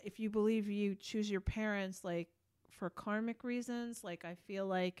if you believe you choose your parents like for karmic reasons, like I feel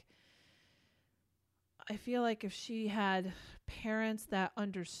like if she had parents that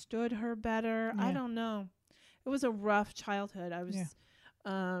understood her better, I don't know. It was a rough childhood. I was,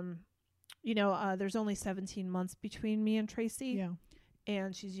 there's only 17 months between me and Tracy. Yeah.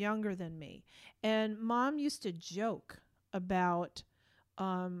 And she's younger than me. And Mom used to joke about,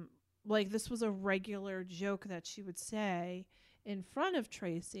 like this was a regular joke that she would say in front of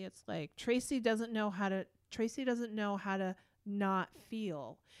Tracy. It's like, Tracy doesn't know how to not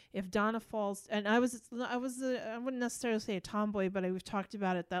feel. If Donna falls, and I wouldn't necessarily say a tomboy, but we've talked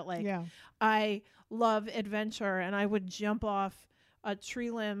about it, that like, I love adventure, and I would jump off a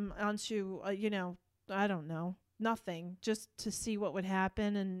tree limb onto, I don't know, nothing, just to see what would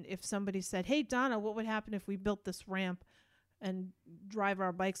happen. And if somebody said, hey, Donna, what would happen if we built this ramp and drive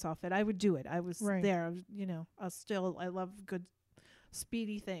our bikes off it. I would do it. I was Right. there. I was, I love good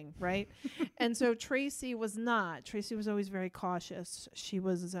speedy thing, right? And so Tracy was not. Tracy was always very cautious. She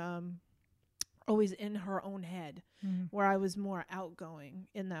was always in her own head, where I was more outgoing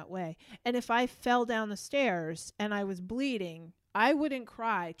in that way. And if I fell down the stairs and I was bleeding, I wouldn't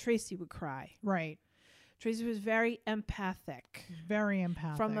cry. Tracy would cry. Right. Tracy was very empathic. Very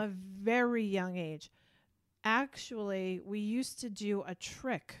empathic. From a very young age. Actually, we used to do a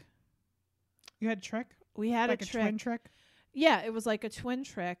trick. You had a trick? We had like a trick. Twin trick? Yeah, it was like a twin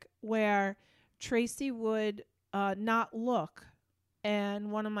trick where Tracy would not look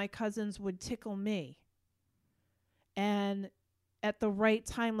and one of my cousins would tickle me. And at the right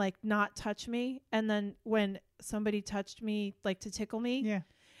time, like not touch me. And then when somebody touched me, like to tickle me, Yeah.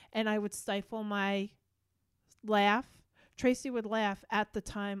 and I would stifle my laugh, Tracy would laugh at the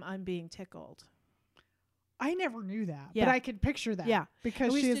time I'm being tickled. I never knew that, Yeah. but I could picture that. Yeah.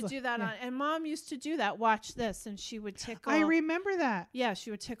 Because We she used to is do that yeah. on, and Mom used to do that. Watch this. And she would tickle. I remember that. Yeah,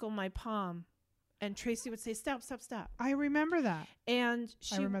 she would tickle my palm. And Tracy would say, stop, stop, stop. I remember that. And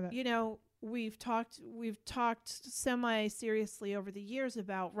she, remember that. we've talked semi-seriously over the years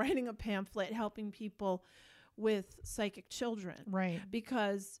about writing a pamphlet helping people with psychic children. Right.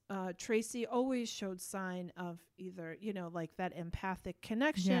 Because Tracy always showed sign of either, like that empathic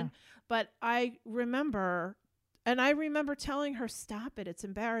connection. Yeah. But I remember telling her, stop it, it's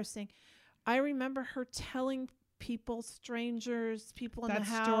embarrassing. I remember her telling people, strangers, people in That the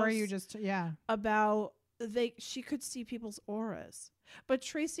house, story you just, yeah. about she could see people's auras. But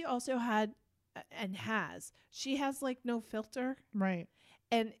Tracy also had and has, she has like no filter. Right.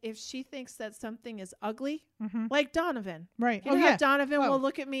 And if she thinks that something is ugly, Mm-hmm. like Donovan. Right. You know how Donovan Whoa. will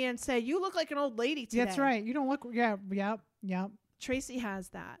look at me and say, you look like an old lady today. That's right. You don't look, yeah. Yep. Tracy has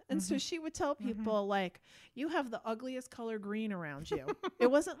that. And so she would tell people like, you have the ugliest color green around you. It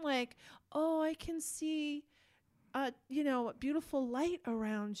wasn't like, oh, I can see a beautiful light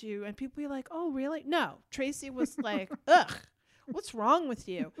around you. And people be like, oh, really? No. Tracy was like, ugh, what's wrong with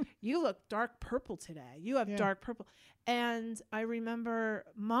you? You look dark purple today. You have dark purple. And I remember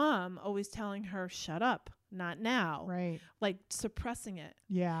Mom always telling her, shut up, not now. Right. Like suppressing it.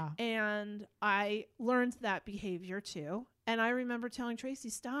 Yeah. And I learned that behavior too. And I remember telling Tracy,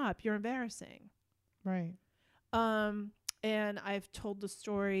 stop, you're embarrassing. Right. And I've told the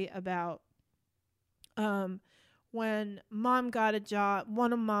story about when Mom got a job,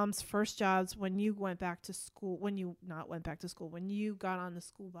 one of Mom's first jobs when you went back to school, when you got on the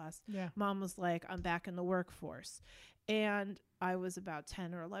school bus, Yeah. Mom was like, I'm back in the workforce. And I was about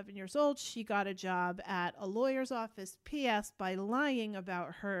 10 or 11 years old. She got a job at a lawyer's office, P.S., by lying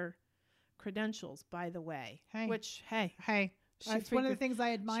about her credentials, by the way. Hey. Hey. That's one of the things I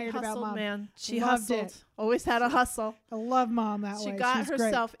admired about hustled, Mom. man. She Loved hustled. it. Always had a hustle. I love Mom that way. She got She's great.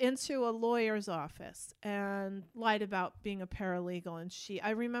 herself into a lawyer's office and lied about being a paralegal. And I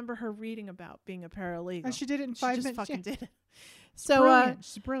remember her reading about being a paralegal. And she did it in She 5 just minutes. fucking Yeah. did it. So, Brilliant.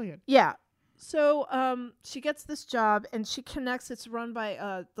 She's brilliant. yeah. So she gets this job and she connects. It's run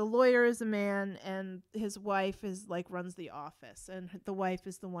by the lawyer is a man and his wife is like runs the office, and the wife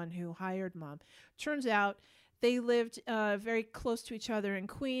is the one who hired Mom. Turns out they lived very close to each other in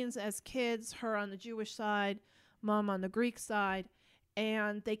Queens as kids, her on the Jewish side, Mom on the Greek side,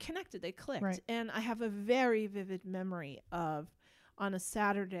 and they connected, they clicked. Right. And I have a very vivid memory of on a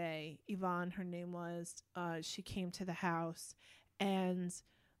Saturday, Yvonne, her name was, she came to the house and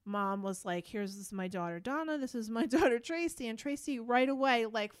Mom was like, this is my daughter Donna, this is my daughter Tracy. And Tracy right away,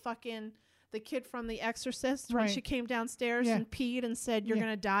 like fucking the kid from The Exorcist, when Right. she came downstairs and peed and said, you're going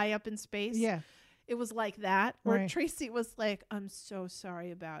to die up in space. Yeah. It was like that. Where Right. Tracy was like, I'm so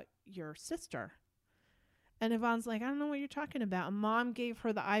sorry about your sister. And Yvonne's like, I don't know what you're talking about. And Mom gave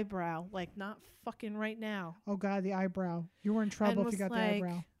her the eyebrow, like, not fucking right now. Oh, God, the eyebrow. You were in trouble if you got the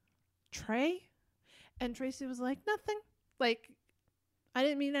eyebrow. Trey? And Tracy was like, nothing. Like, I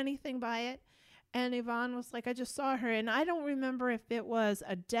didn't mean anything by it. And Yvonne was like, I just saw her. And I don't remember if it was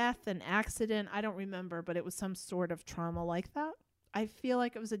a death, an accident. I don't remember, but it was some sort of trauma like that. I feel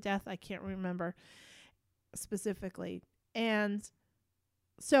like it was a death. I can't remember specifically. And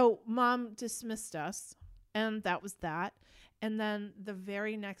so Mom dismissed us, and that was that. And then the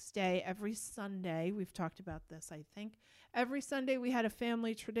very next day, every Sunday, we've talked about this, I think. Every Sunday we had a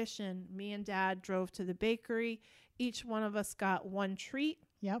family tradition. Me and Dad drove to the bakery. Each one of us got one treat.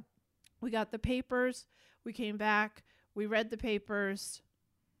 Yep. We got the papers. We came back. We read the papers.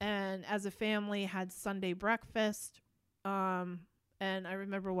 And as a family, had Sunday breakfast. And I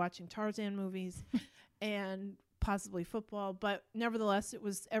remember watching Tarzan movies. And possibly football, but nevertheless, it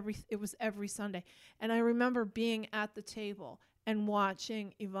was every Sunday. And I remember being at the table and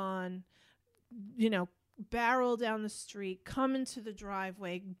watching Yvonne, barrel down the street, come into the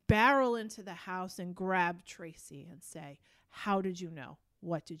driveway, barrel into the house, and grab Tracy and say, "How did you know?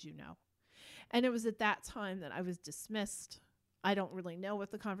 What did you know?" And it was at that time that I was dismissed. I don't really know what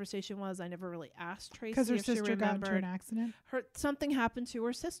the conversation was. I never really asked Tracy Because her if she sister got into remembered. an accident. Something happened to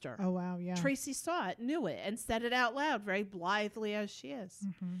her sister. Oh, wow. Yeah. Tracy saw it, knew it, and said it out loud, very blithely as she is.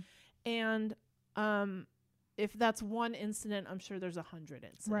 Mm-hmm. And if that's one incident, I'm sure there's 100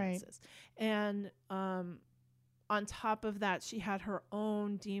 incidences. Right. And on top of that, she had her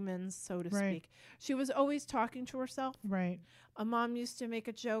own demons, so to Right. speak. She was always talking to herself. Right. A mom used to make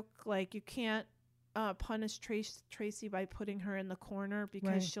a joke like, you can't punish Tracy by putting her in the corner because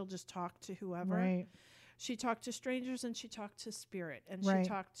Right. she'll just talk to whoever. Right. She talked to strangers and she talked to spirit and Right. she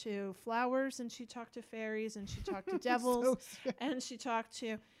talked to flowers and she talked to fairies and she talked to devils and she talked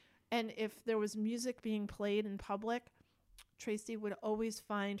to, and if there was music being played in public, Tracy would always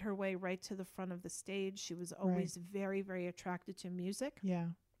find her way right to the front of the stage. She was always very, very attracted to music. Yeah.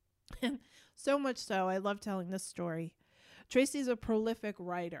 And so much so, I love telling this story. Tracy's a prolific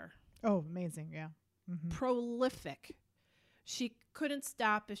writer. Oh, amazing. Yeah. Mm-hmm. Prolific. She couldn't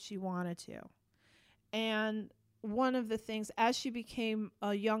stop if she wanted to. And one of the things, as she became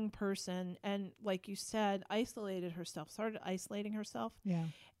a young person and, like you said, started isolating herself, Yeah.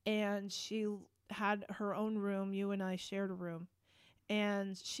 and she had her own room. You and I shared a room.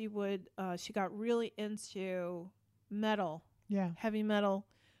 And she got really into metal, Yeah. heavy metal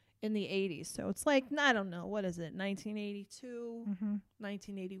in the 80s. So it's like, I don't know, what is it, 1982, Mm-hmm.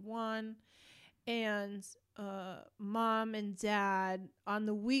 1981. And Mom and Dad, on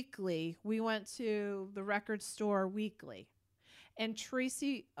the weekly, we went to the record store weekly. And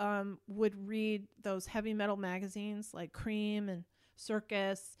Tracy would read those heavy metal magazines like Cream and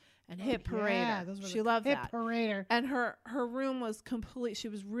Circus and Hit Parader. Yeah, those were She the loved Hit that. Parader. And her room was complete. She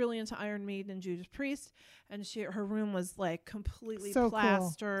was really into Iron Maiden and Judas Priest. And her room was like completely So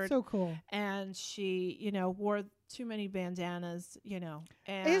plastered. Cool. So cool. And she, wore too many bandanas,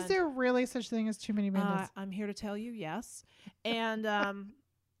 And Is there really such thing as too many bandanas? I'm here to tell you, yes. And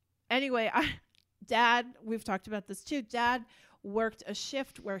anyway, Dad, we've talked about this too. Dad worked a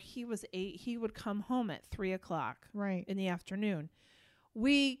shift where he would come home at 3:00 Right. in the afternoon.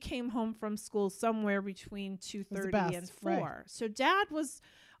 We came home from school somewhere between 2:30 and 4. Right. So Dad was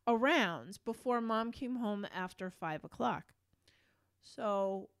around before Mom came home after 5:00.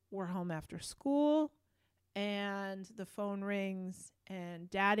 So we're home after school and the phone rings and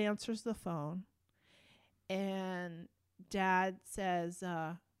Dad answers the phone and Dad says,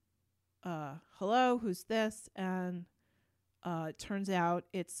 hello, who's this? And it turns out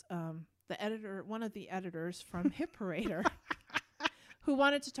it's the editor, one of the editors from Hit Parader, who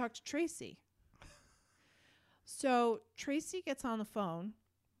wanted to talk to Tracy. So Tracy gets on the phone.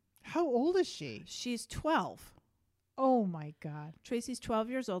 How old is she? She's 12. Oh, my God. Tracy's 12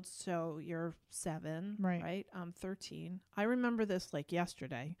 years old, so you're 7, Right. right? I'm 13. I remember this like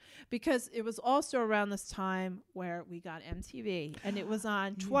yesterday because it was also around this time where we got MTV, and it was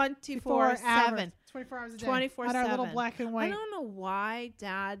on 24/7. 24 hours a day. 24/7. On our little black and I white. don't know why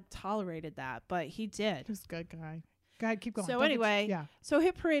Dad tolerated that, but he did. He was a good guy. Go ahead, keep going. So Don't get anyway, yeah. So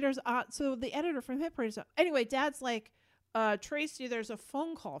Hit Parader's so the editor from Hit Parader's anyway, Dad's like, Tracy, there's a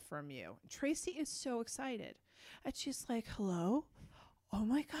phone call from you. Tracy is so excited. And she's like, hello? Oh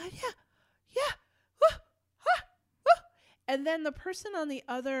my God, yeah. And then the person on the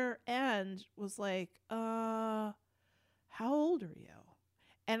other end was like, how old are you?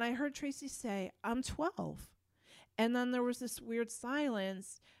 And I heard Tracy say, I'm 12. And then there was this weird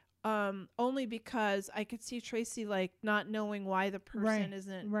silence, only because I could see Tracy like not knowing why the person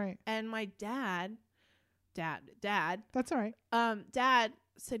isn't. Right. And my dad. That's all right. Dad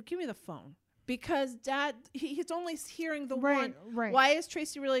said, give me the phone. Because Dad, he's only hearing the Right, one. right. Why is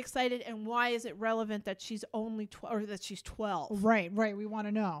Tracy really excited, and why is it relevant that she's only 12 or that she's 12? Right. We want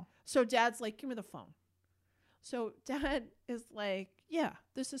to know. So Dad's like, give me the phone. So Dad is like, yeah,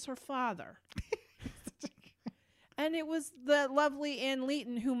 this is her father. And it was the lovely Ann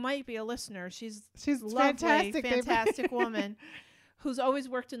Leeton, who might be a listener. She's lovely, fantastic woman who's always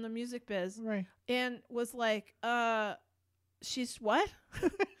worked in the music biz. Right. And was like, she's what?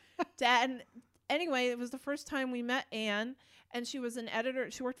 Dad. And anyway, it was the first time we met Anne, and she was an editor.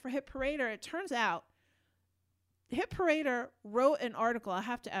 She worked for Hit Parader. It turns out Hit Parader wrote an article. I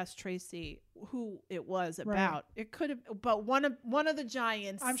have to ask Tracy who it was Right. about. It could have, but one of the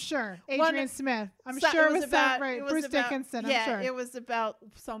giants. I'm sure. One- Adrian Smith. I'm so- sure it was about right. it was Bruce about- Dickinson. Yeah, I'm sure. it was about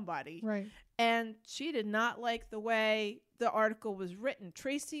somebody. Right. And she did not like the way the article was written.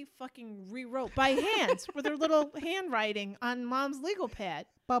 Tracy fucking rewrote by hand with her little handwriting on Mom's legal pad.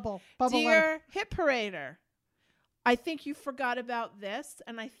 Bubble letter. Dear Hit Parader, I think you forgot about this,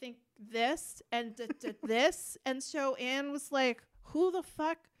 and I think this, and this. And so Anne was like, who the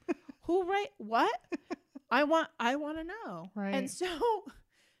fuck? Who what? I want to know. Right. And so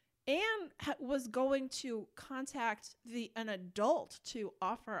Anne was going to contact an adult to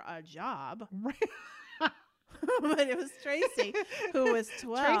offer a job. Right. But it was Tracy who was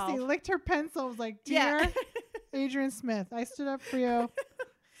 12. Tracy licked her pencil. Was like, dear Adrian Smith, I stood up for you.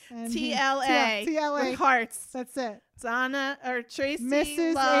 And TLA. TLA. With hearts. That's it. Donna or Tracy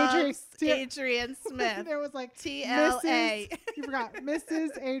Mrs. loves Adrian Smith. There was like TLA. You forgot Mrs.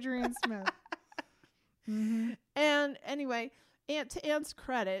 Adrian Smith. Mm-hmm. And anyway, to Anne's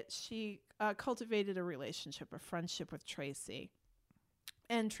credit, she cultivated a relationship, a friendship with Tracy.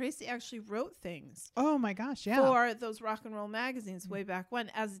 And Tracy actually wrote things Oh my gosh, yeah. for those rock and roll magazines way back when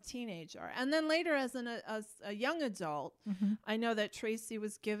as a teenager. And then later as a young adult, Mm-hmm. I know that Tracy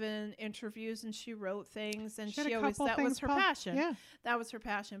was given interviews and she wrote things, and She had she a always, couple that was things her pop- passion. Yeah. That was her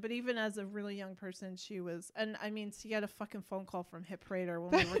passion. But even as a really young person, she was, and I mean, she got a fucking phone call from Hit Parader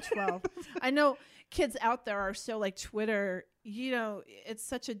when we were 12. I know kids out there are so like Twitter, you know, it's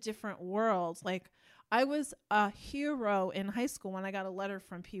such a different world. Like, I was a hero in high school when I got a letter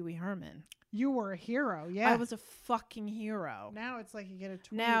from Pee Wee Herman. You were a hero, yeah. I was a fucking hero. Now it's like you get a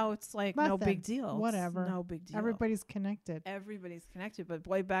tweet. Now it's like no Nothing. big deal. It's Whatever. no big deal. Everybody's connected. Everybody's connected. But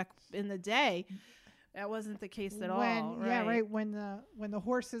boy, back in the day, that wasn't the case at all. Right? Yeah, right. When the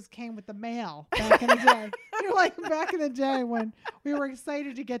horses came with the mail back in the day. You're like back in the day when we were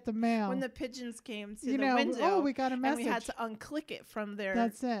excited to get the mail. When the pigeons came to you the know, window. oh, we got a and message. we had to unclick it from their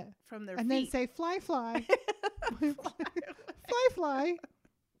That's it. from their And feet. then say fly fly. fly.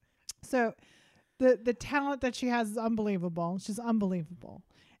 So the talent that she has is unbelievable. She's unbelievable.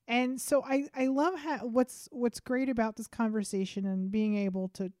 And so I love how what's great about this conversation and being able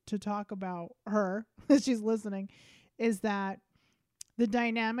to talk about her as she's listening is that the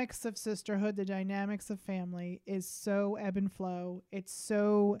dynamics of sisterhood, the dynamics of family is so ebb and flow.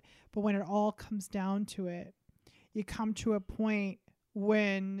 But when it all comes down to it, you come to a point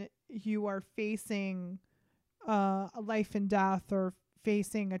when you are facing a life and death or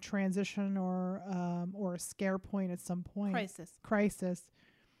facing a transition or a scare point at some point. Crisis.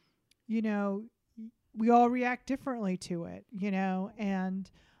 You know, we all react differently to it, you know, and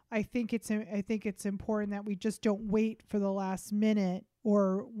I think it's important that we just don't wait for the last minute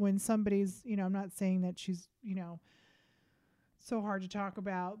or when somebody's, you know, I'm not saying that she's, you know, so hard to talk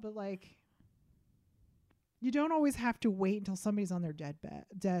about, but like you don't always have to wait until somebody's on their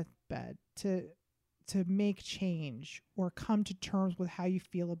deathbed to make change or come to terms with how you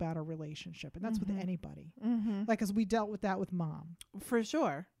feel about a relationship. And that's with anybody. Mm-hmm. Like, as we dealt with that with Mom. For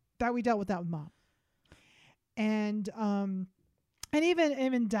sure. We dealt with that with Mom. And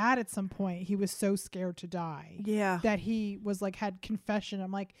even Dad at some point, he was so scared to die. Yeah. That he was like, had confession.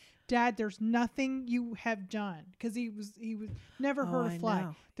 I'm like, Dad, there's nothing you have done. Because he was never hurt a fly.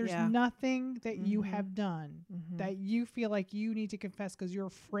 There's nothing that you have done that you feel like you need to confess because you're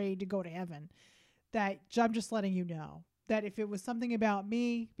afraid to go to heaven. That I'm just letting you know that if it was something about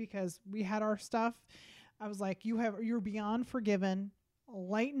me, because we had our stuff, I was like, you're beyond forgiven.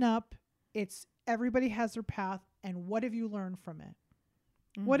 Lighten up. Everybody has their path. And what have you learned from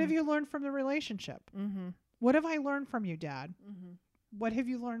it? What have you learned from the relationship? What have I learned from you, Dad? What have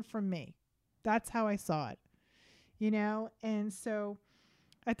you learned from me? That's how I saw it, you know? And so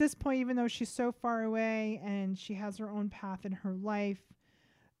at this point, even though she's so far away and she has her own path in her life,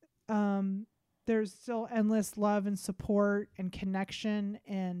 there's still endless love and support and connection.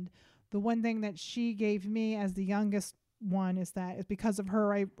 And the one thing that she gave me as the youngest one is because of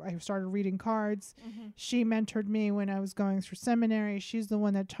her, I started reading cards. She mentored me when I was going through seminary. She's the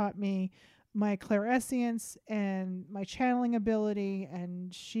one that taught me my clairsentience and my channeling ability.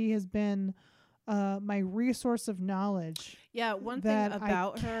 And she has been my resource of knowledge. Yeah. One thing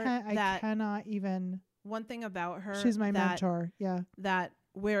about her I cannot even. One thing about her. She's my mentor. Yeah. That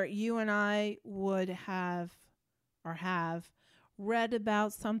where you and I would have read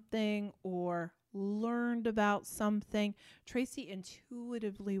about something or learned about something, Tracy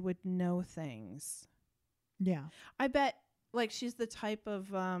intuitively would know things. Yeah. I bet like she's the type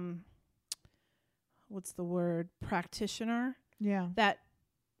of what's the word? Practitioner. Yeah. That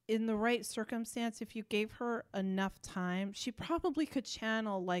in the right circumstance, if you gave her enough time, she probably could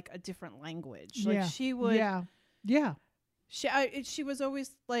channel like a different language. Like she would. Yeah. Yeah. She was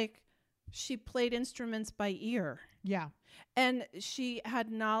always like, she played instruments by ear. Yeah. And she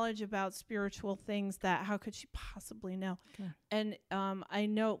had knowledge about spiritual things that how could she possibly know? Okay. And I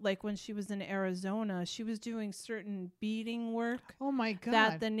know, like when she was in Arizona, she was doing certain beading work. Oh my God.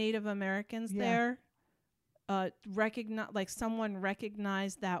 That the Native Americans there recognize, like someone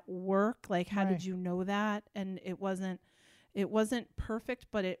recognized that work. Like, how did you know that? And it wasn't perfect,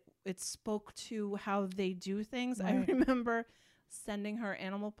 but it spoke to how they do things. I remember sending her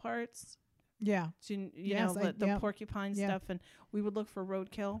animal parts. Yeah. To, you know, the porcupine stuff. And we would look for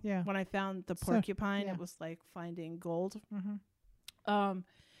roadkill. Yeah. When I found the porcupine, it was like finding gold. And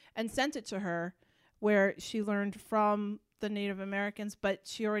sent it to her, where she learned from the Native Americans, but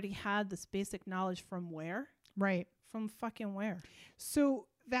she already had this basic knowledge from where? Right. From fucking where? So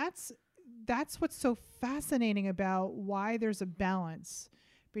that's what's so fascinating about why there's a balance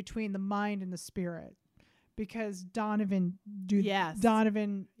between the mind and the spirit. Because Donovan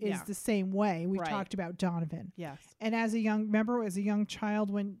is the same way. We talked about Donovan. Yes. And as a young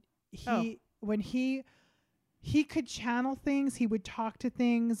child, when he could channel things, he would talk to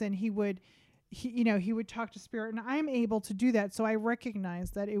things, and he would talk to spirit, and I'm able to do that. So I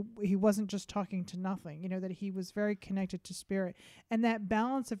recognize that he wasn't just talking to nothing, that he was very connected to spirit, and that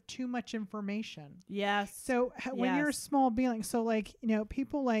balance of too much information. Yes. So when you're a small being, so like,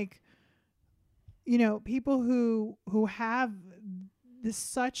 people like, people who have this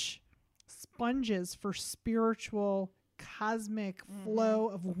such sponges for spiritual cosmic flow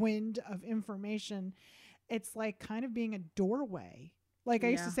of wind of information, it's like kind of being a doorway. Like I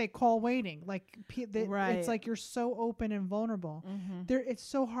used to say, call waiting. Like it's like you're so open and vulnerable. It's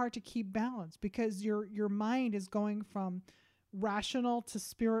so hard to keep balance because your mind is going from rational to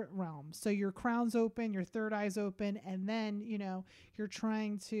spirit realm. So your crown's open, your third eye's open, and then you're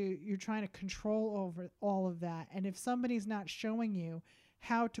trying to control over all of that. And if somebody's not showing you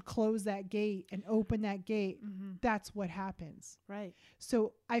how to close that gate and open that gate, that's what happens. Right.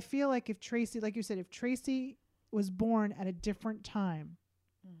 So I feel like if Tracy, like you said, if Tracy was born at a different time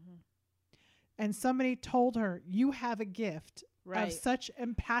and somebody told her, you have a gift of such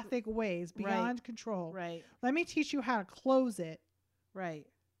empathic ways beyond control. Right. Let me teach you how to close it. Right.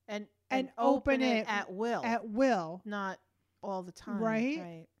 And open it at will. At will. Not all the time. Right.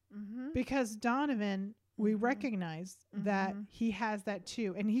 Right. Because Donovan, we recognize that he has that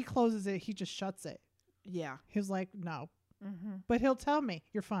too. And he closes it. He just shuts it. Yeah. He was like, no. But he'll tell me,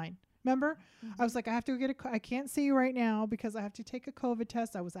 you're fine. Remember? I was like, I have to get I can't see you right now because I have to take a COVID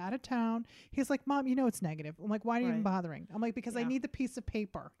test. I was out of town. He's like, Mom, it's negative. I'm like, why are you even bothering? I'm like, because I need the piece of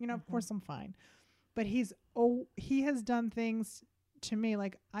paper. Of course I'm fine. But he has done things to me.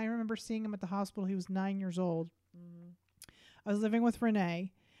 Like I remember seeing him at the hospital. He was 9 years old. I was living with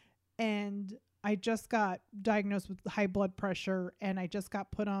Renee, and I just got diagnosed with high blood pressure, and I just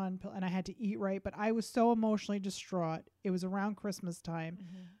got put on, and I had to eat right. But I was so emotionally distraught. It was around Christmas time.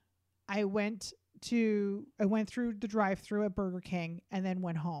 I went through the drive-thru at Burger King and then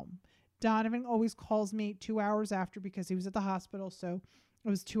went home. Donovan always calls me 2 hours after because he was at the hospital. So it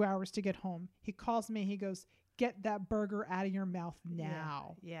was 2 hours to get home. He calls me. He goes, get that burger out of your mouth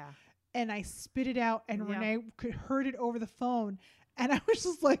now. Yeah. And I spit it out, and Renee heard it over the phone. And I was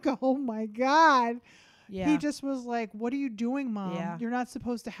just like, oh my God. Yeah. He just was like, what are you doing, Mom? Yeah. You're not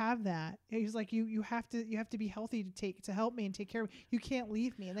supposed to have that. He's like, you have to be healthy to help me and take care of me. You can't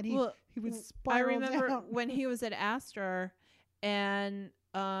leave me. And then he would spiral down. I remember when he was at Astor, and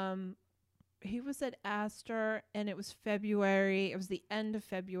he was at Astor, and it was February. It was the end of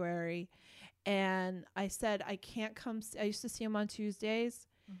February. And I said, I can't come. I used to see him on Tuesdays.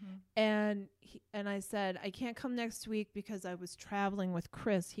 And I said, I can't come next week because I was traveling with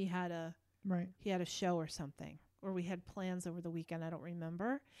Chris. He had a show or something, or we had plans over the weekend. I don't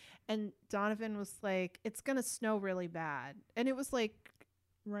remember. And Donovan was like, it's going to snow really bad. And it was like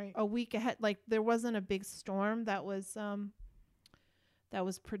a week ahead. Like there wasn't a big storm that was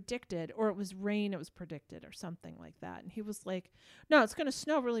predicted, or it was rain. It was predicted or something like that. And he was like, no, it's going to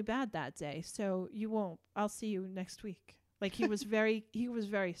snow really bad that day. So I'll see you next week. Like he was very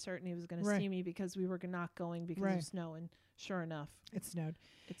certain he was going to see me because we were not going because of snow. And sure enough, it snowed.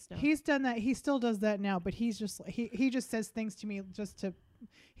 He's done that. He still does that now, but he's just he just says things to me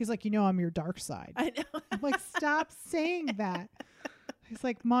he's like, I'm your dark side. I know. I'm like, stop saying that. He's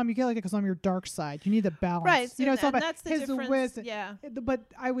like, Mom, you get like that because I'm your dark side. You need the balance. Right. So It's all and about that's the his difference. wisdom. Yeah. But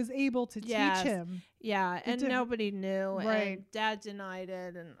I was able to Yes. teach him. Yeah. And nobody knew. Right. And Dad denied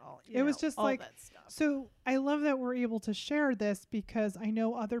it and all. It was just all like, that stuff. so I love that we're able to share this because I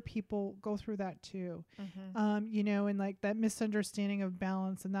know other people go through that too. And like that misunderstanding of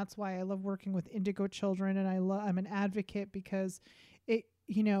balance. And that's why I love working with indigo children. And I'm an advocate because it,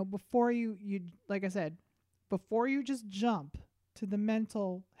 before you like I said, before you just jump to the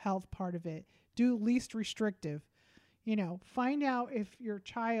mental health part of it, do least restrictive. Find out if your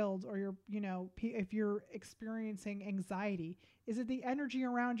child or your, if you're experiencing anxiety, is it the energy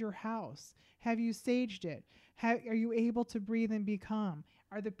around your house? Have you saged it? Are you able to breathe and be calm?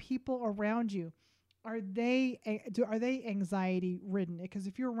 Are the people around you, are they anxiety ridden? Because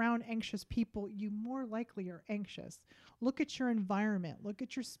if you're around anxious people, you more likely are anxious. Look at your environment. Look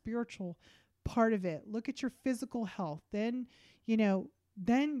at your spiritual part of it. Look at your physical health. Then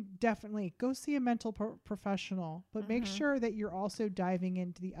definitely go see a mental professional, but make sure that you're also diving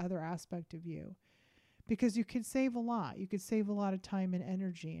into the other aspect of you, because you could save a lot. You could save a lot of time and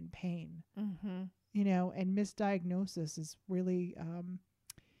energy and pain, and misdiagnosis is really,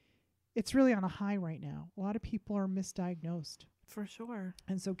 it's really on a high right now. A lot of people are misdiagnosed. For sure.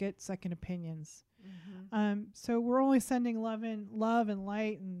 And so get second opinions. So we're only sending love and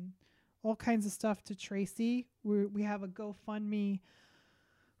light and all kinds of stuff to Tracy. We have a GoFundMe.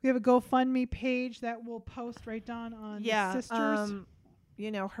 We have a GoFundMe page that we'll post right down on the sisters.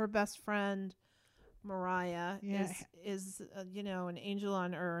 Her best friend Mariah is an angel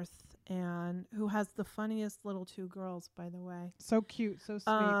on earth, and who has the funniest little two girls, by the way. So cute, so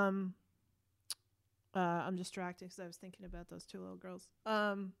sweet. I'm distracted because I was thinking about those two little girls.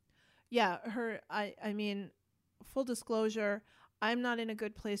 I mean, full disclosure, I'm not in a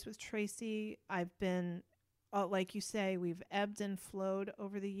good place with Tracy. I've been, like you say, we've ebbed and flowed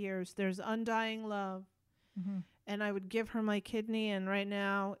over the years. There's undying love. And I would give her my kidney. And right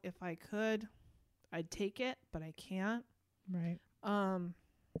now, if I could, I'd take it, but I can't. Right.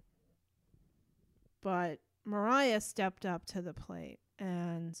 But Mariah stepped up to the plate.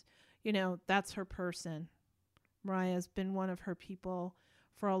 And, that's her person. Mariah's been one of her people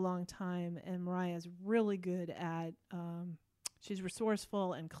for a long time. And Mariah's really good at... she's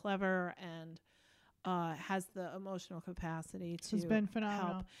resourceful and clever and has the emotional capacity to been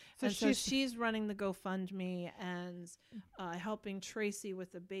phenomenal. help. So she's running the GoFundMe and helping Tracy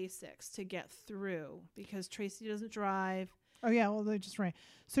with the basics to get through, because Tracy doesn't drive. Oh yeah, well they're just right.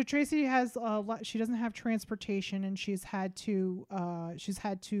 So Tracy has she doesn't have transportation, and she's had to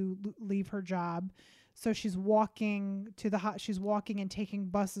leave her job. So she's walking she's walking and taking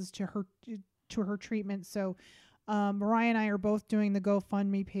buses to her treatment. So Mariah and I are both doing the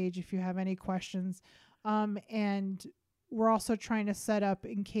GoFundMe page if you have any questions. And we're also trying to set up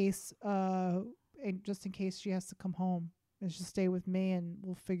just in case she has to come home and just stay with me, and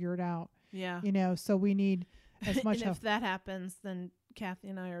we'll figure it out. Yeah. So we need as much and help. If that happens, then Kathy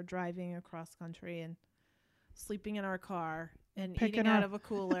and I are driving across country and sleeping in our car and eating out of a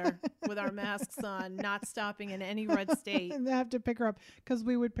cooler with our masks on, not stopping in any red state. And they have to pick her up, because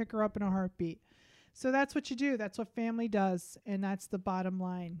we would pick her up in a heartbeat. So that's what you do. That's what family does. And that's the bottom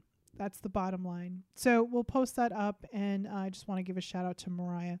line. So we'll post that up. And I just want to give a shout out to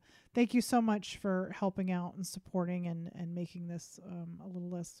Mariah. Thank you so much for helping out and supporting and making this a little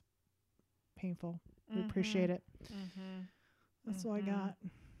less painful. We appreciate it. That's all I got.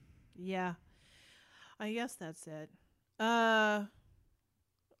 Yeah. I guess that's it.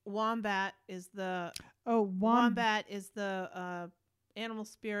 Wombat is the animal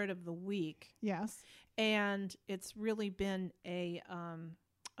spirit of the week. Yes. And it's really been a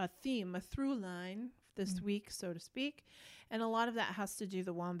theme, a through line this week, so to speak. And a lot of that has to do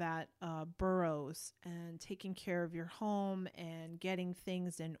the wombat burrows and taking care of your home and getting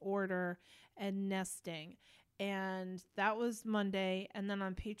things in order and nesting. And that was Monday. And then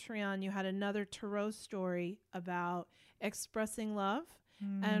on Patreon, you had another tarot story about expressing love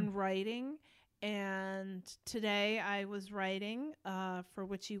and writing. And today I was writing for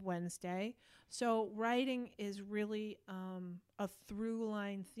Witchy Wednesday. So writing is really a through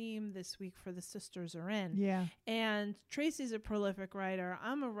line theme this week for the Sisters Are In. Yeah. And Tracy's a prolific writer.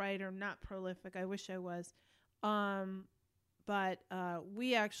 I'm a writer, not prolific. I wish I was. But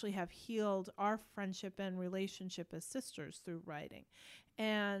we actually have healed our friendship and relationship as sisters through writing.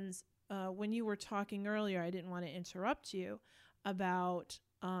 And when you were talking earlier, I didn't want to interrupt you about,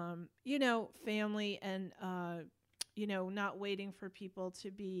 family and, not waiting for people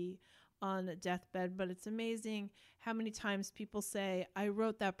to be on a deathbed, but it's amazing how many times people say, I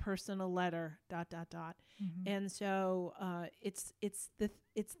wrote that person a letter, ... And so it's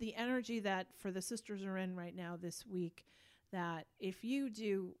the energy that for the sisters are in right now this week, that if you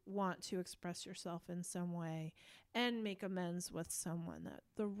do want to express yourself in some way and make amends with someone, that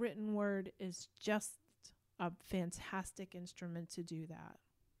the written word is just a fantastic instrument to do that.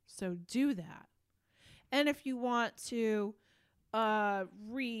 So do that. And if you want to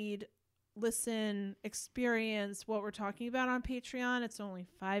read, listen, experience what we're talking about on Patreon, it's only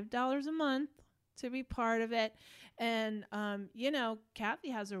 $5 a month to be part of it. And,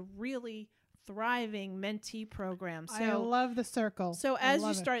 Kathy has a really thriving mentee program. So I love the circle. So as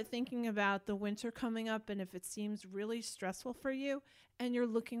you start thinking about the winter coming up, and if it seems really stressful for you and you're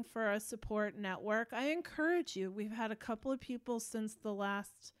looking for a support network, I encourage you. We've had a couple of people since the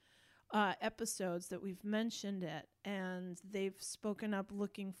last episodes that we've mentioned it, and they've spoken up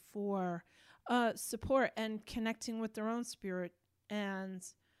looking for support and connecting with their own spirit and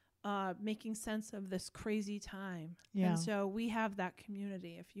making sense of this crazy time. Yeah. And so we have that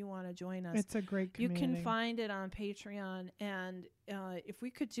community. If you want to join us, it's a great community. You can find it on Patreon. And if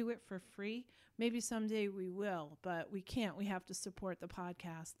we could do it for free, maybe someday we will, but we can't. We have to support the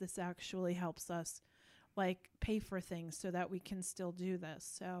podcast. This actually helps us pay for things so that we can still do this.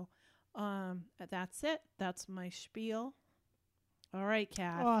 So that's it. That's my spiel. All right,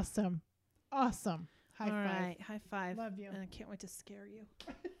 Kat. Awesome. High five. All right. High five. Love you. And I can't wait to scare you.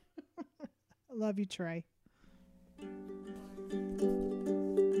 Love you, Trey.